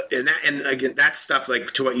 And again, that's stuff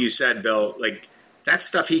like to what you said, Bill, like that's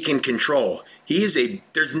stuff he can control.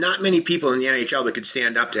 There's not many people in the NHL that could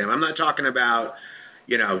stand up to him. I'm not talking about,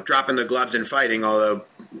 dropping the gloves and fighting, although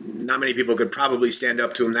not many people could probably stand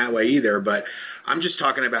up to him that way either. But I'm just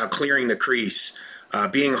talking about clearing the crease,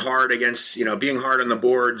 being hard being hard on the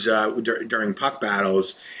boards during puck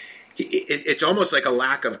battles. It's almost like a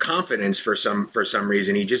lack of confidence for some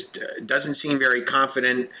reason. He just doesn't seem very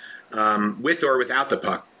confident with or without the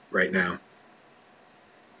puck right now.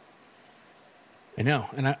 I know,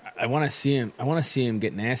 and I want to see him. I want to see him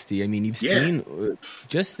get nasty. I mean, you've seen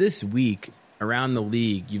just this week around the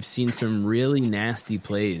league, you've seen some really nasty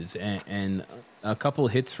plays and a couple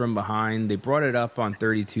hits from behind. They brought it up on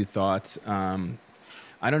 32 Thoughts.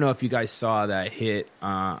 I don't know if you guys saw that hit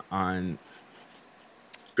on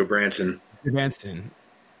Goodbranson.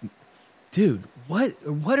 Dude,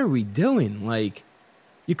 what are we doing? Like,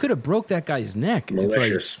 you could have broke that guy's neck.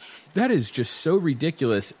 Malicious. It's like, that is just so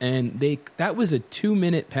ridiculous. And that was a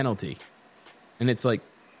 2-minute penalty. And it's like,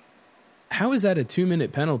 how is that a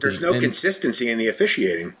 2-minute penalty? There's no consistency in the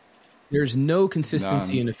officiating. There's no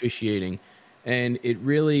consistency in officiating. And it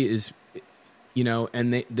really is,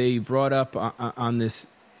 and they brought up on this,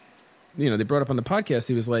 they brought up on the podcast,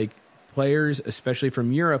 it was like, players, especially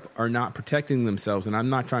from Europe, are not protecting themselves. And I'm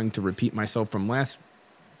not trying to repeat myself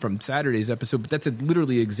from Saturday's episode, but that's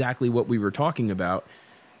literally exactly what we were talking about.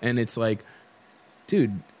 And it's like,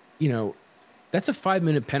 dude, that's a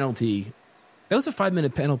 5-minute penalty. That was a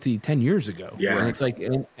 5-minute penalty 10 years ago. Yeah. And it's like,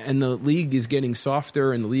 and the league is getting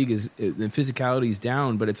softer and the physicality is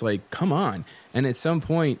down, but it's like, come on. And at some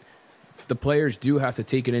point, the players do have to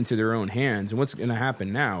take it into their own hands. And what's going to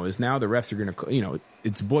happen now is now the refs are going to,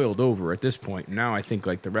 it's boiled over at this point. Now I think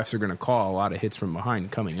like the refs are going to call a lot of hits from behind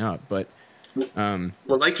coming up. But well,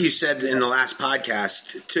 like you said in the last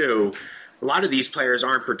podcast too, a lot of these players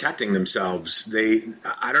aren't protecting themselves.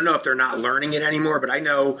 I don't know if they're not learning it anymore, but I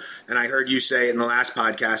know, and I heard you say it in the last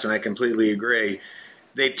podcast, and I completely agree.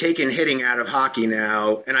 They've taken hitting out of hockey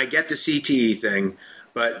now, and I get the CTE thing,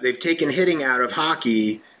 but they've taken hitting out of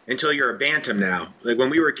hockey until you're a bantam now. Like when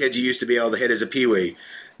we were kids, you used to be able to hit as a peewee.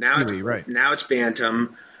 Now it's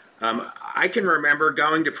bantam. I can remember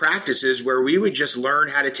going to practices where we would just learn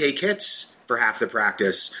how to take hits for half the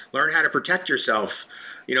practice, learn how to protect yourself.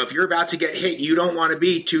 If you're about to get hit, you don't want to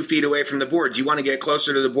be 2 feet away from the boards. You want to get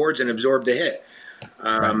closer to the boards and absorb the hit.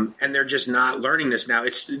 And they're just not learning this now.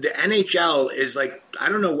 The NHL is like, I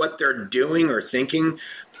don't know what they're doing or thinking,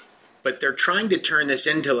 but they're trying to turn this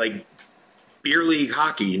into like beer league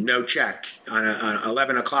hockey, no check on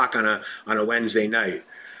 11 o'clock on a Wednesday night.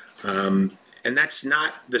 And that's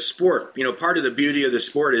not the sport. Part of the beauty of the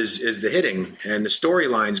sport is the hitting and the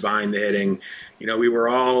storylines behind the hitting. We were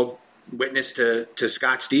all witness to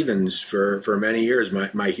Scott Stevens for many years,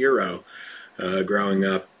 my hero growing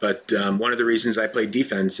up. But one of the reasons I played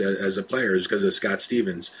defense as a player is because of Scott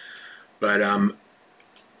Stevens. But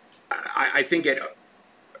I think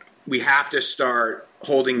we have to start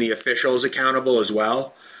holding the officials accountable as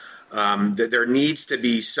well. That there needs to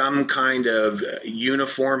be some kind of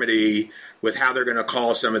uniformity with how they're going to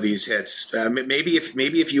call some of these hits. Maybe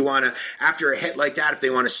if you want to, after a hit like that, if they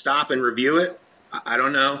want to stop and review it, I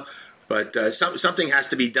don't know. But something has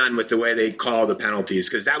to be done with the way they call the penalties,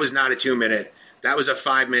 because that was not a 2-minute. That was a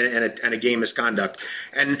 5-minute and a game misconduct.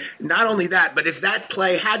 And not only that, but if that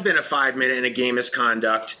play had been a 5-minute and a game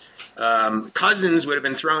misconduct, Cousins would have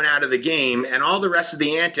been thrown out of the game, and all the rest of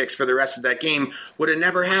the antics for the rest of that game would have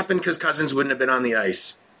never happened because Cousins wouldn't have been on the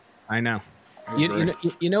ice. I know.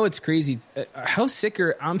 You know what's crazy?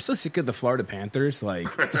 I'm so sick of the Florida Panthers.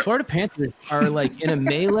 Like, the Florida Panthers are like in a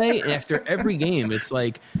melee after every game. It's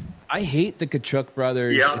like, I hate the Kachuk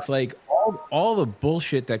brothers. Yeah. It's like all the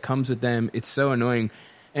bullshit that comes with them. It's so annoying.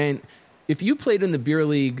 And if you played in the beer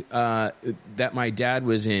league that my dad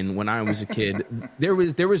was in when I was a kid, there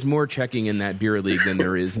was more checking in that beer league than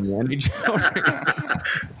there is in the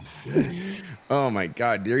NHL. Oh my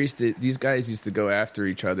God! These guys used to go after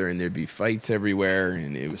each other, and there'd be fights everywhere,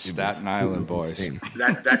 and it was Staten Island boys.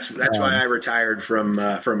 That's why I retired from.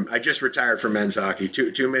 I just retired from men's hockey.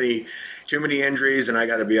 Too many injuries, and I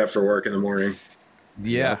got to be up for work in the morning.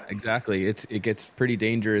 Yeah, exactly. It gets pretty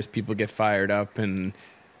dangerous. People get fired up, and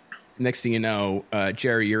next thing you know,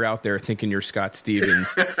 Jerry, you're out there thinking you're Scott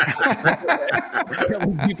Stevens.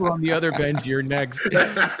 People on the other bench, you're next.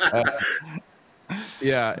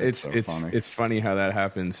 Yeah, it's funny how that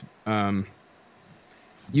happens. You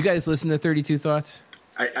guys listen to 32 Thoughts?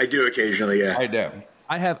 I do occasionally, yeah. I do.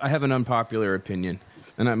 I have an unpopular opinion.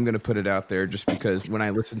 and I'm going to put it out there just because when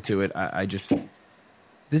I listen to it, I just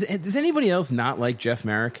does anybody else not like Jeff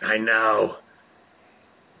Marek? I know.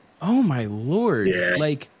 Oh my Lord! Yeah.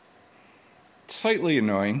 Like slightly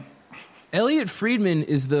annoying. Elliot Friedman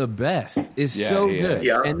is the best. So good.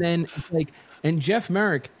 Yeah. And then and Jeff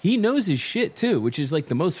Marek, he knows his shit too, which is like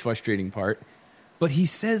the most frustrating part. But he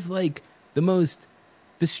says like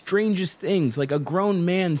the strangest things, like a grown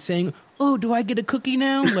man saying, "Oh, do I get a cookie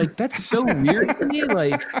now?" Like that's so weird to me.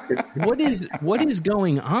 Like what is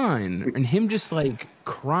going on? And him just like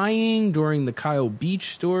crying during the Kyle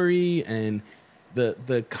Beach story and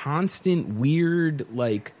the constant weird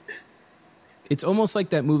like. It's almost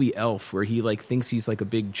like that movie Elf where he like thinks he's like a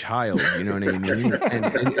big child, you know what I mean? And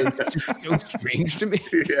it's just so strange to me.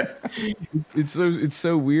 Yeah. It's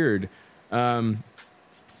so weird.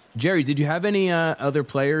 Jerry, did you have any other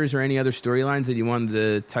players or any other storylines that you wanted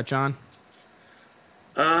to touch on?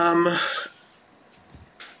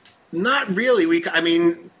 Not really. We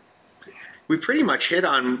pretty much hit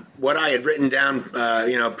on what I had written down,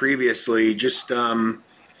 previously. Just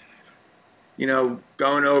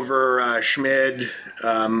going over Schmid.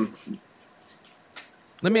 Let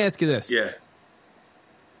me ask you this. Yeah.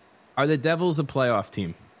 Are the Devils a playoff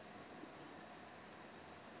team?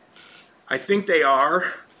 I think they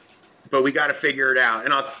are, but we got to figure it out.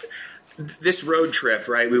 And this road trip,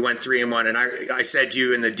 right? We went 3-1, and I said to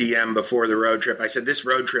you in the DM before the road trip, I said this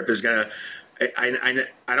road trip is going to.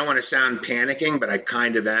 I don't want to sound panicking, but I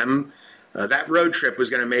kind of am. That road trip was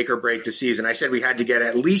going to make or break the season. I said we had to get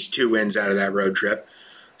at least 2 wins out of that road trip.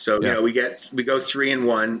 So, we go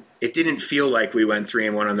 3-1. It didn't feel like we went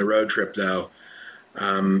 3-1 on the road trip, though.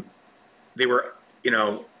 They were,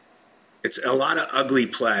 it's a lot of ugly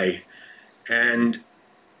play. And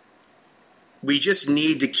we just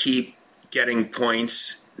need to keep getting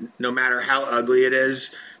points, no matter how ugly it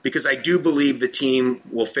is, because I do believe the team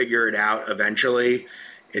will figure it out eventually.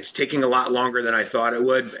 It's taking a lot longer than I thought it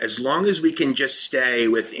would. As long as we can just stay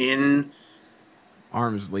within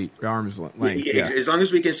arm's length. Yeah. As long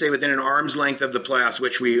as we can stay within an arm's length of the playoffs,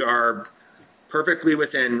 which we are perfectly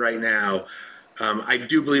within right now, I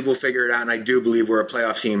do believe we'll figure it out, and I do believe we're a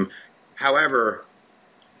playoff team. However,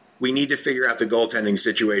 we need to figure out the goaltending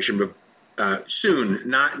situation soon,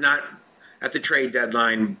 not at the trade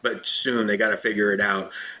deadline, but soon. They got to figure it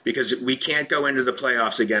out because we can't go into the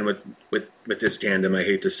playoffs again with this tandem. I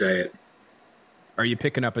hate to say it. Are you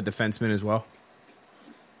picking up a defenseman as well?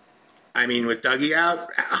 I mean, with Dougie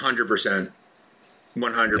out, 100%,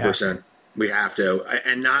 100%. Yeah. We have to,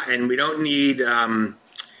 and we don't need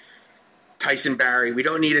Tyson Barrie. We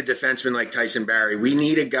don't need a defenseman like Tyson Barrie. We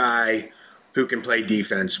need a guy who can play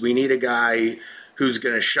defense. We need a guy who's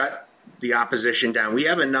going to shut the opposition down. We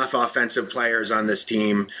have enough offensive players on this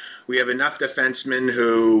team. We have enough defensemen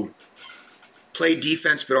who play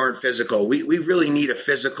defense but aren't physical. We really need a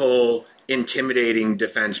physical, intimidating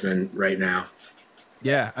defenseman right now.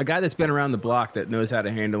 Yeah, a guy that's been around the block that knows how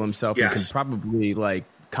to handle himself and can probably like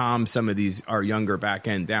calm some of our younger back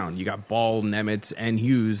end down. You got Ball, Nemec, and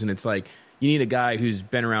Hughes, and it's like you need a guy who's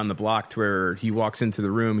been around the block to where he walks into the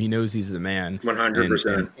room, he knows he's the man.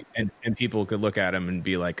 100%. And people could look at him and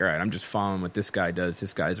be like, all right, I'm just following what this guy does.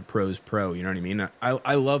 This guy's a pro's pro. You know what I mean?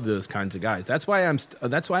 I love those kinds of guys. That's why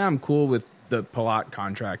I'm cool with the Palat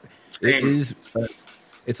contract.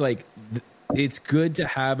 It's like it's good to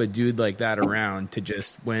have a dude like that around to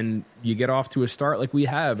just when you get off to a start like we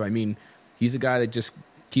have. I mean, he's a guy that just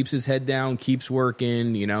keeps his head down, keeps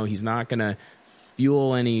working. He's not going to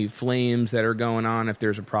fuel any flames that are going on if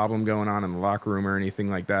there's a problem going on in the locker room or anything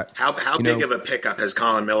like that. How big of a pickup has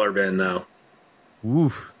Colin Miller been, though?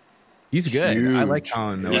 Oof. He's good. Huge. I like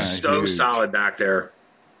Colin Miller. He's so solid back there.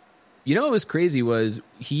 What was crazy was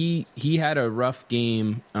he had a rough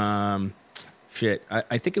game. I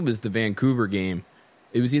think it was the Vancouver game.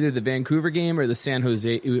 It was either the Vancouver game or the San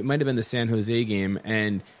Jose. It might have been the San Jose game.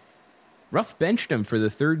 And Ruff benched him for the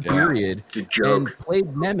third period and played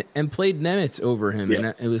Nemec over him. Yeah.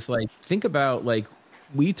 And it was like, think about, like,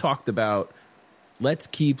 we talked about, let's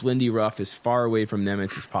keep Lindy Ruff as far away from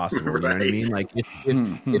Nemec as possible. Right. You know what I mean? Like,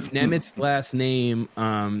 if Nemec's last name,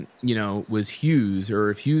 was Hughes, or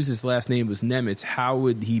if Hughes' last name was Nemec, how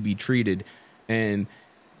would he be treated? And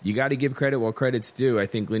you got to give credit while credit's due. I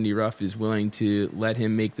think Lindy Ruff is willing to let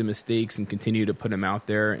him make the mistakes and continue to put him out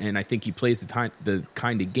there. And I think he plays the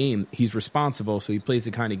kind of game. He's responsible, so he plays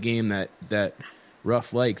the kind of game that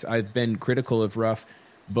Ruff likes. I've been critical of Ruff,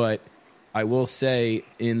 but I will say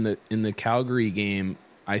in the Calgary game,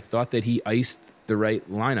 I thought that he iced the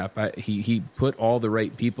right lineup. He put all the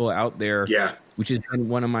right people out there. Yeah. Which is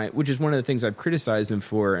one of the things I've criticized him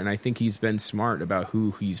for, and I think he's been smart about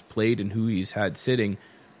who he's played and who he's had sitting.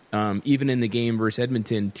 Even in the game versus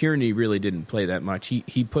Edmonton, Tierney really didn't play that much.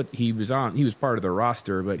 He was part of the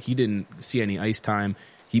roster, but he didn't see any ice time.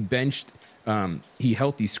 He benched, he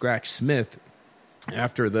healthy scratched Smith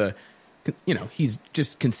after he's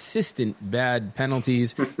just consistent bad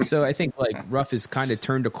penalties. So I think like Ruff has kind of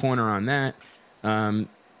turned a corner on that.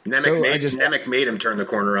 Nemec made him turn the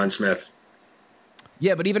corner on Smith.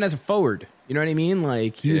 Yeah, but even as a forward, you know what I mean?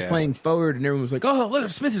 Like, he was playing forward, and everyone was like, oh, look,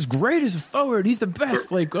 Smith is great as a forward. He's the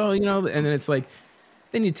best. Like, oh, and then it's like,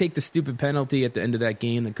 then you take the stupid penalty at the end of that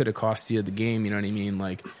game that could have cost you the game, you know what I mean?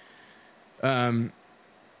 Like,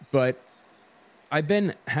 but I've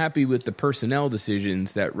been happy with the personnel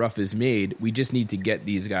decisions that Ruff has made. We just need to get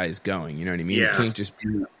these guys going, you know what I mean? Yeah. It can't just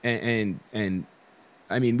be, and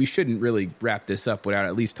I mean, we shouldn't really wrap this up without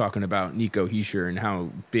at least talking about Nico Hischier and how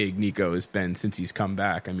big Nico has been since he's come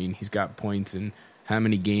back. I mean, he's got points in how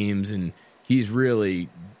many games, and he's really,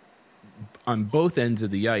 on both ends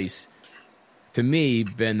of the ice, to me,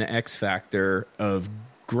 been the X factor of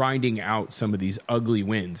grinding out some of these ugly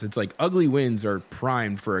wins. It's like ugly wins are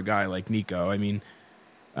primed for a guy like Nico. I mean,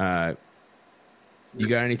 you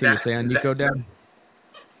got anything to say on Nico, Dad?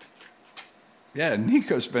 Yeah,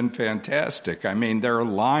 Nico's been fantastic. I mean, their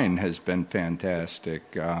line has been fantastic.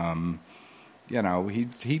 He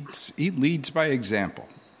leads by example.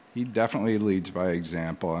 He definitely leads by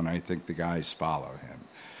example, and I think the guys follow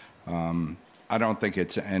him. I don't think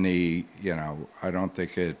it's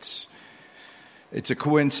it's a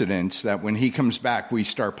coincidence that when he comes back, we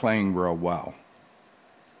start playing real well.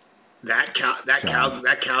 That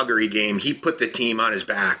Calgary game, he put the team on his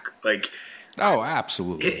back. Like, oh,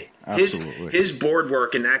 absolutely. His board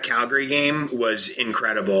work in that Calgary game was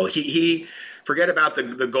incredible. He forget about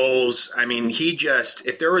the goals. I mean,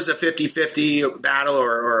 if there was a 50-50 battle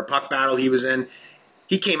or a puck battle he was in,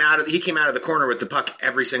 he came out of the corner with the puck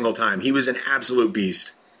every single time. He was an absolute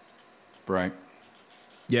beast. Right.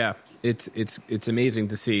 Yeah. It's amazing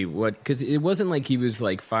to see because it wasn't like he was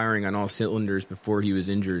like firing on all cylinders before he was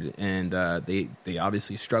injured, and they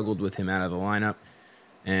obviously struggled with him out of the lineup,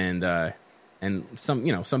 and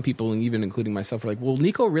some people, even including myself, were like, well,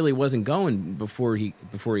 Nico really wasn't going before he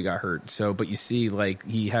got hurt. So, but you see, like,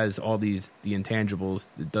 he has all the intangibles,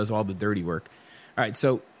 that does all the dirty work. All right,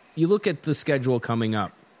 so you look at the schedule coming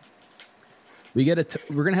up. We're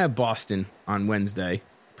gonna have Boston on Wednesday,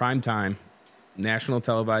 prime time. National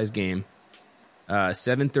televised game,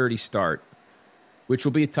 7:30 start, which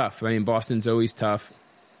will be tough. I mean, Boston's always tough.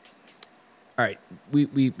 All right,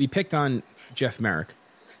 we picked on Jeff Merrick.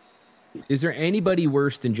 Is there anybody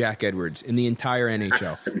worse than Jack Edwards in the entire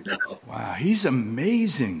NHL? No. Wow, he's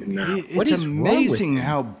amazing. No. It's amazing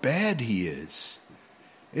how bad he is.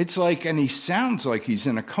 It's like, and he sounds like he's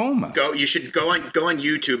in a coma. You should go on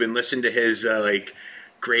YouTube and listen to his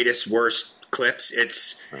greatest worst clips.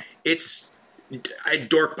 I had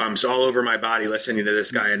dork bumps all over my body listening to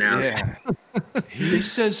this guy announce. Yeah. He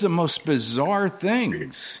says the most bizarre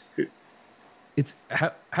things. It's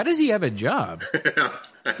how does he have a job?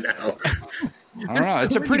 I know. I don't know.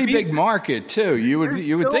 It's a pretty big market too. You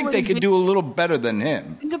would think they could do a little better than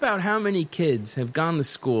him. Think about how many kids have gone to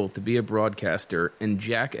school to be a broadcaster, and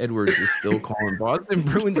Jack Edwards is still calling Boston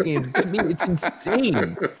Bruins games. To me, it's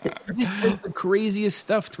insane. He just does the craziest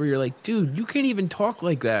stuff to where you're like, dude, you can't even talk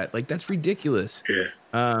like that. Like, that's ridiculous.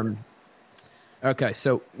 Yeah. Okay,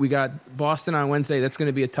 so we got Boston on Wednesday. That's going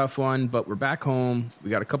to be a tough one, but we're back home. We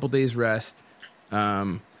got a couple days rest.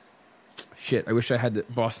 Shit, I wish I had the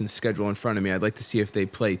Boston schedule in front of me. I'd like to see if they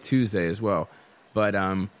play Tuesday as well. But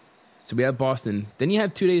so we have Boston. Then you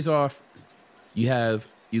have 2 days off. You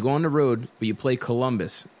go on the road, but you play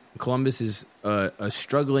Columbus. Columbus is a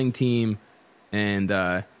struggling team, and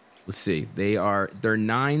let's see, they're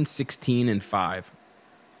 9-16-5.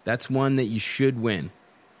 That's one that you should win.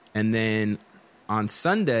 And then on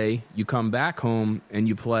Sunday, you come back home and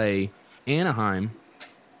you play Anaheim,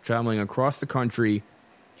 traveling across the country,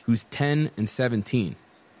 who's 10-17.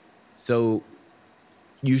 So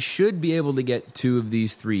you should be able to get 2 of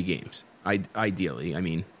these 3 games, ideally. I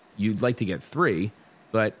mean, you'd like to get 3,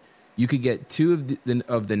 but you could get 2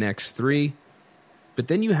 of the next 3. But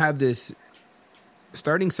then you have this,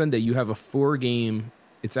 starting Sunday, you have a 4-game,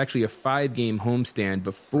 it's actually a 5-game homestand,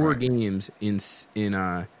 but 4 games in 6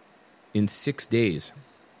 days.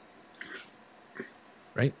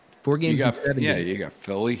 Right? 4 games in 7 days. Yeah, you got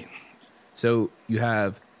Philly. So you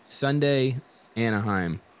have Sunday,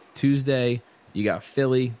 Anaheim. Tuesday, you got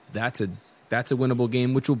Philly. That's a winnable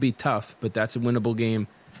game, which will be tough, but that's a winnable game.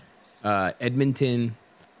 Edmonton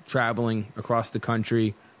traveling across the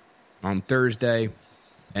country on Thursday,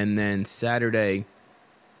 and then Saturday,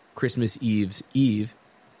 Christmas Eve,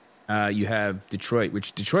 you have Detroit,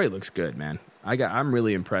 which Detroit looks good, man. I'm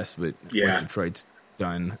really impressed with what Detroit's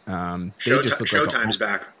done. Showtime's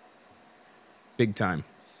back. Big time.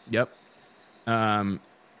 Yep.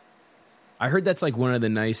 I heard that's like one of the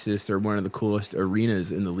nicest or one of the coolest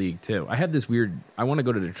arenas in the league too. I have this I want to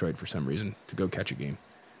go to Detroit for some reason to go catch a game.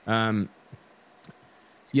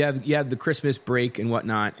 You have the Christmas break and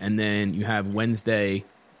whatnot, and then you have Wednesday,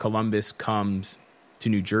 Columbus comes to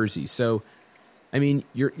New Jersey. So, I mean,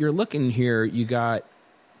 you're looking here, you got,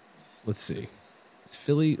 let's see, is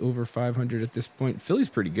Philly over 500 at this point? Philly's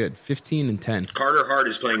pretty good, 15-10. Carter Hart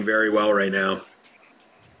is playing very well right now.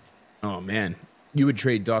 Oh, man. You would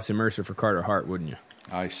trade Dawson Mercer for Carter Hart, wouldn't you?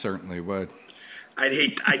 I certainly would.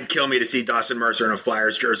 I'd kill me to see Dawson Mercer in a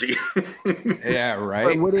Flyers jersey. Yeah, right.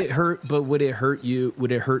 But would it hurt you?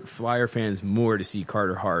 Would it hurt Flyer fans more to see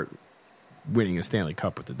Carter Hart winning a Stanley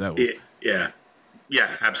Cup with the Devils? Yeah,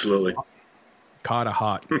 absolutely. Carter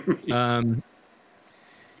Hart.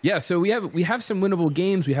 Yeah, so we have some winnable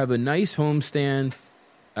games. We have a nice homestand.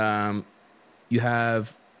 You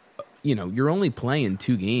have, you're only playing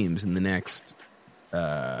 2 games in the next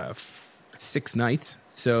 6 nights.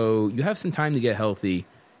 So you have some time to get healthy.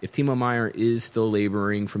 If Timo Meier is still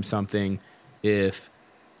laboring from something, if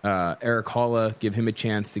Eric Haula, give him a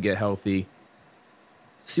chance to get healthy,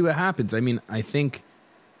 see what happens. I mean, I think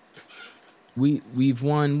we've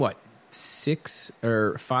won, 6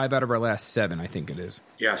 or 5 out of our last 7, I think it is.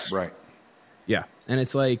 Yes. Right. Yeah. And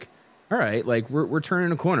it's like, all right, like we're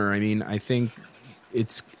turning a corner. I mean, I think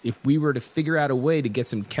if we were to figure out a way to get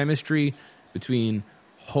some chemistry between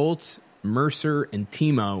Holtz, Mercer, and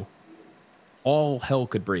Timo, all hell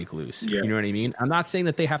could break loose. Yeah. You know what I mean? I'm not saying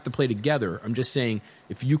that they have to play together. I'm just saying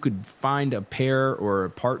if you could find a pair or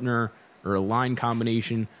a partner or a line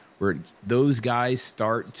combination where those guys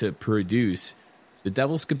start to produce, the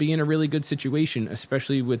Devils could be in a really good situation,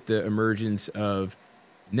 especially with the emergence of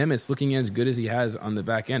Nemec looking as good as he has on the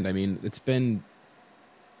back end. I mean,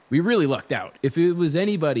 we really lucked out. If it was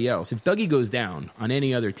anybody else, if Dougie goes down on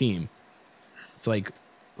any other team, it's like,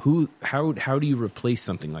 how do you replace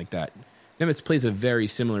something like that? Nemec plays a very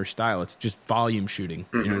similar style. It's just volume shooting.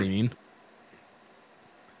 You know what I mean?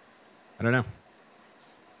 I don't know.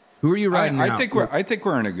 Who are you riding out? I think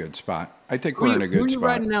we're in a good spot. Who are you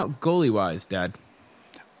riding out goalie-wise, Dad?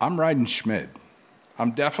 I'm riding Schmid.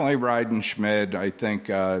 I'm definitely riding Schmid. I think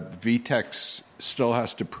Vitek still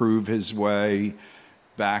has to prove his way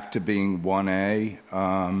back to being 1A.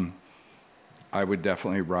 I would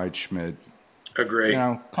definitely ride Schmid. Agree.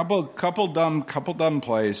 Couple dumb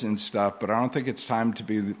plays and stuff, but I don't think it's time to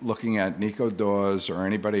be looking at Nico Dawes or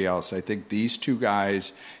anybody else. I think these 2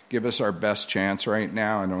 guys give us our best chance right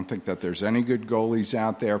now. I don't think that there's any good goalies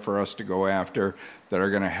out there for us to go after that are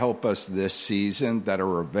going to help us this season that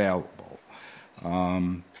are available.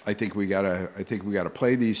 I think we gotta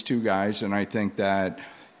play these 2 guys, and I think that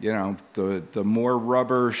the more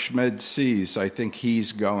rubber Schmid sees, I think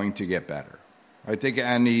he's going to get better. I think,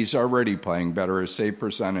 and he's already playing better. His save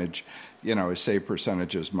percentage,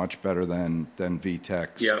 is much better than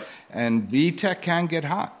Vitek's. Yep. And Vitek can get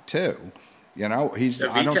hot too. I don't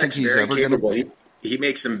think he's very ever capable. going to. He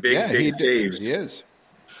makes some big saves. He is.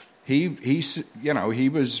 He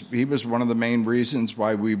was one of the main reasons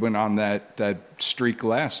why we went on that streak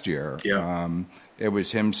last year. Yeah. It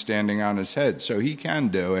was him standing on his head, so he can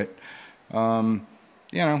do it. A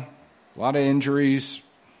lot of injuries.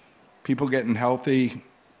 People getting healthy,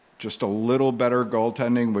 just a little better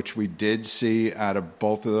goaltending, which we did see out of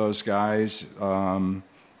both of those guys,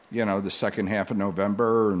 the second half of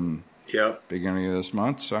November and beginning of this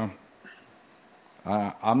month. So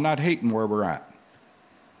I'm not hating where we're at.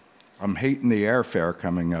 I'm hating the airfare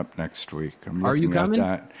coming up next week. Are you coming?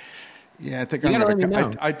 That. Yeah, I think I'm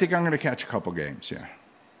going to catch a couple games, yeah.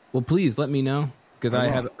 Well, please let me know, because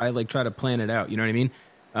I try to plan it out. You know what I mean?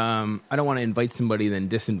 I don't want to invite somebody then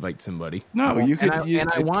disinvite somebody. No,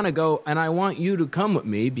 I want to go, and I want you to come with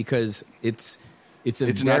me because it's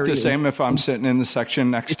not the same if I'm sitting in the section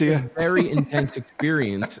next to you. It's a very intense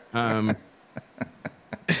experience.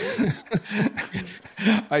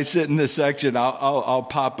 I sit in this section. I'll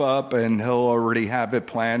pop up, and he'll already have it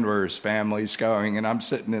planned where his family's going, and I'm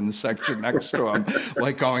sitting in the section next to him,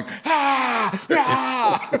 like going,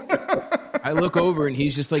 I look over, and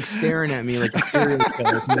he's just like staring at me like a serial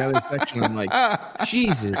killer from the other section. I'm like,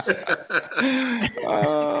 Jesus.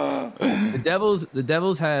 The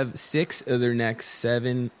Devils have 6 of their next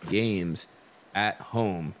 7 games at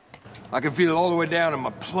home. I can feel it all the way down in my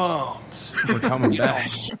plums. They're coming back.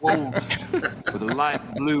 Swollen, with a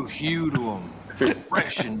light blue hue to them.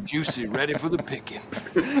 Fresh and juicy, ready for the picking.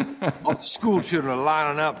 All the school children are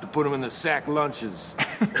lining up to put them in the sack lunches.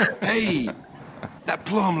 Hey, that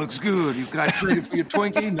plum looks good. Can I trade it for your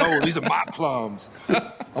Twinkie? No, these are my plums.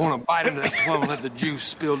 I want to bite into that plum and let the juice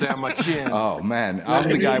spill down my chin. Oh, man. I'm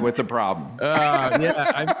the guy with the problem.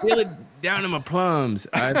 Yeah, I feel it down in my plums.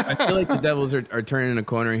 I feel like the Devils are turning a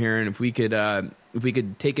corner here, and if we could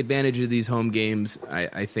take advantage of these home games,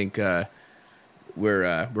 I think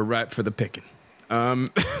we're ripe for the picking.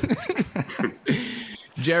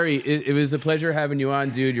 Jerry, it was a pleasure having you on,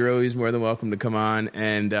 dude. You're always more than welcome to come on.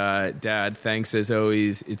 And Dad, thanks as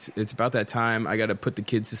always. It's about that time. I got to put the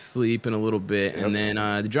kids to sleep in a little bit, and then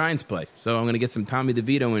the Giants play. So I'm going to get some Tommy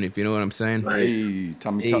DeVito in, if you know what I'm saying. Hey,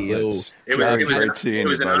 Tommy Cutlets. It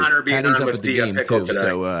was an honor being Patty's on up with at the game Pickle too. today.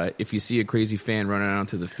 So if you see a crazy fan running out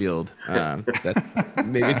onto the field,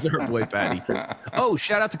 maybe it's our boy Patty. Oh,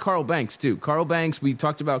 shout out to Carl Banks too. Carl Banks. We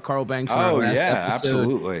talked about Carl Banks in our last episode.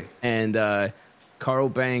 Absolutely. And Carl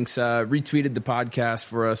Banks retweeted the podcast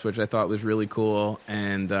for us, which I thought was really cool.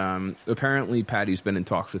 And apparently Patty's been in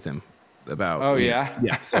talks with him about. Oh, yeah?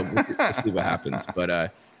 Yeah, so we'll see what happens.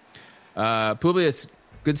 But Publius,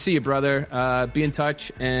 good to see you, brother. Be in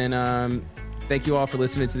touch. And thank you all for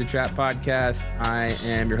listening to the Trap Podcast. I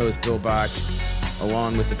am your host, Bill Bach,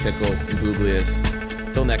 along with the Pickle and Publius.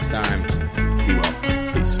 Till next time, be well.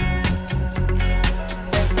 Peace.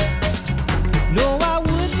 No, I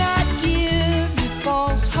would not give you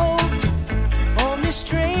false hope on this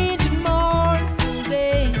strange and mournful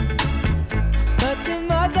day, but the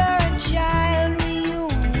mother and child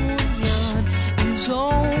reunion is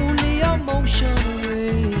only a motion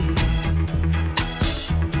away.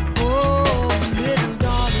 Oh, little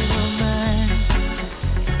darling of mine,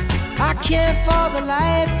 I can't for the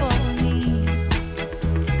life of me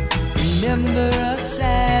remember a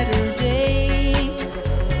Saturday.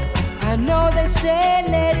 I know they say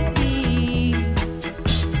let it be,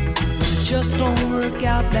 but it just don't work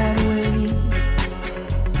out that way.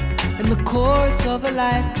 And the course of a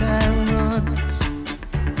lifetime runs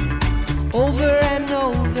over and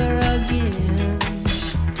over again.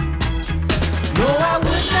 No, I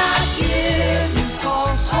would not give you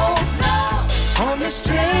false hope on this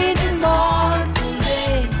strange and mournful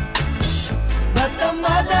day, but the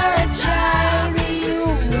mother and child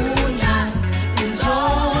reunion is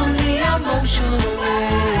only a motion away.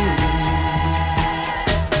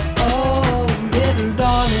 Oh, little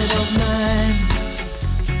darling of mine,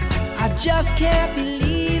 I just can't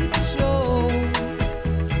believe it's so,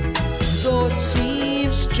 though it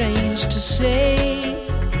seems strange to say.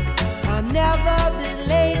 I've never been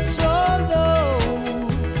late so low,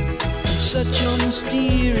 in such a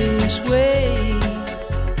mysterious way.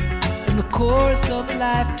 And the course of a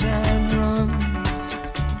lifetime runs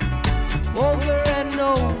over and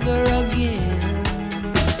over again.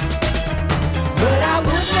 But I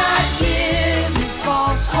would not give you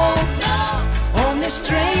false hope on this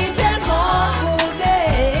strange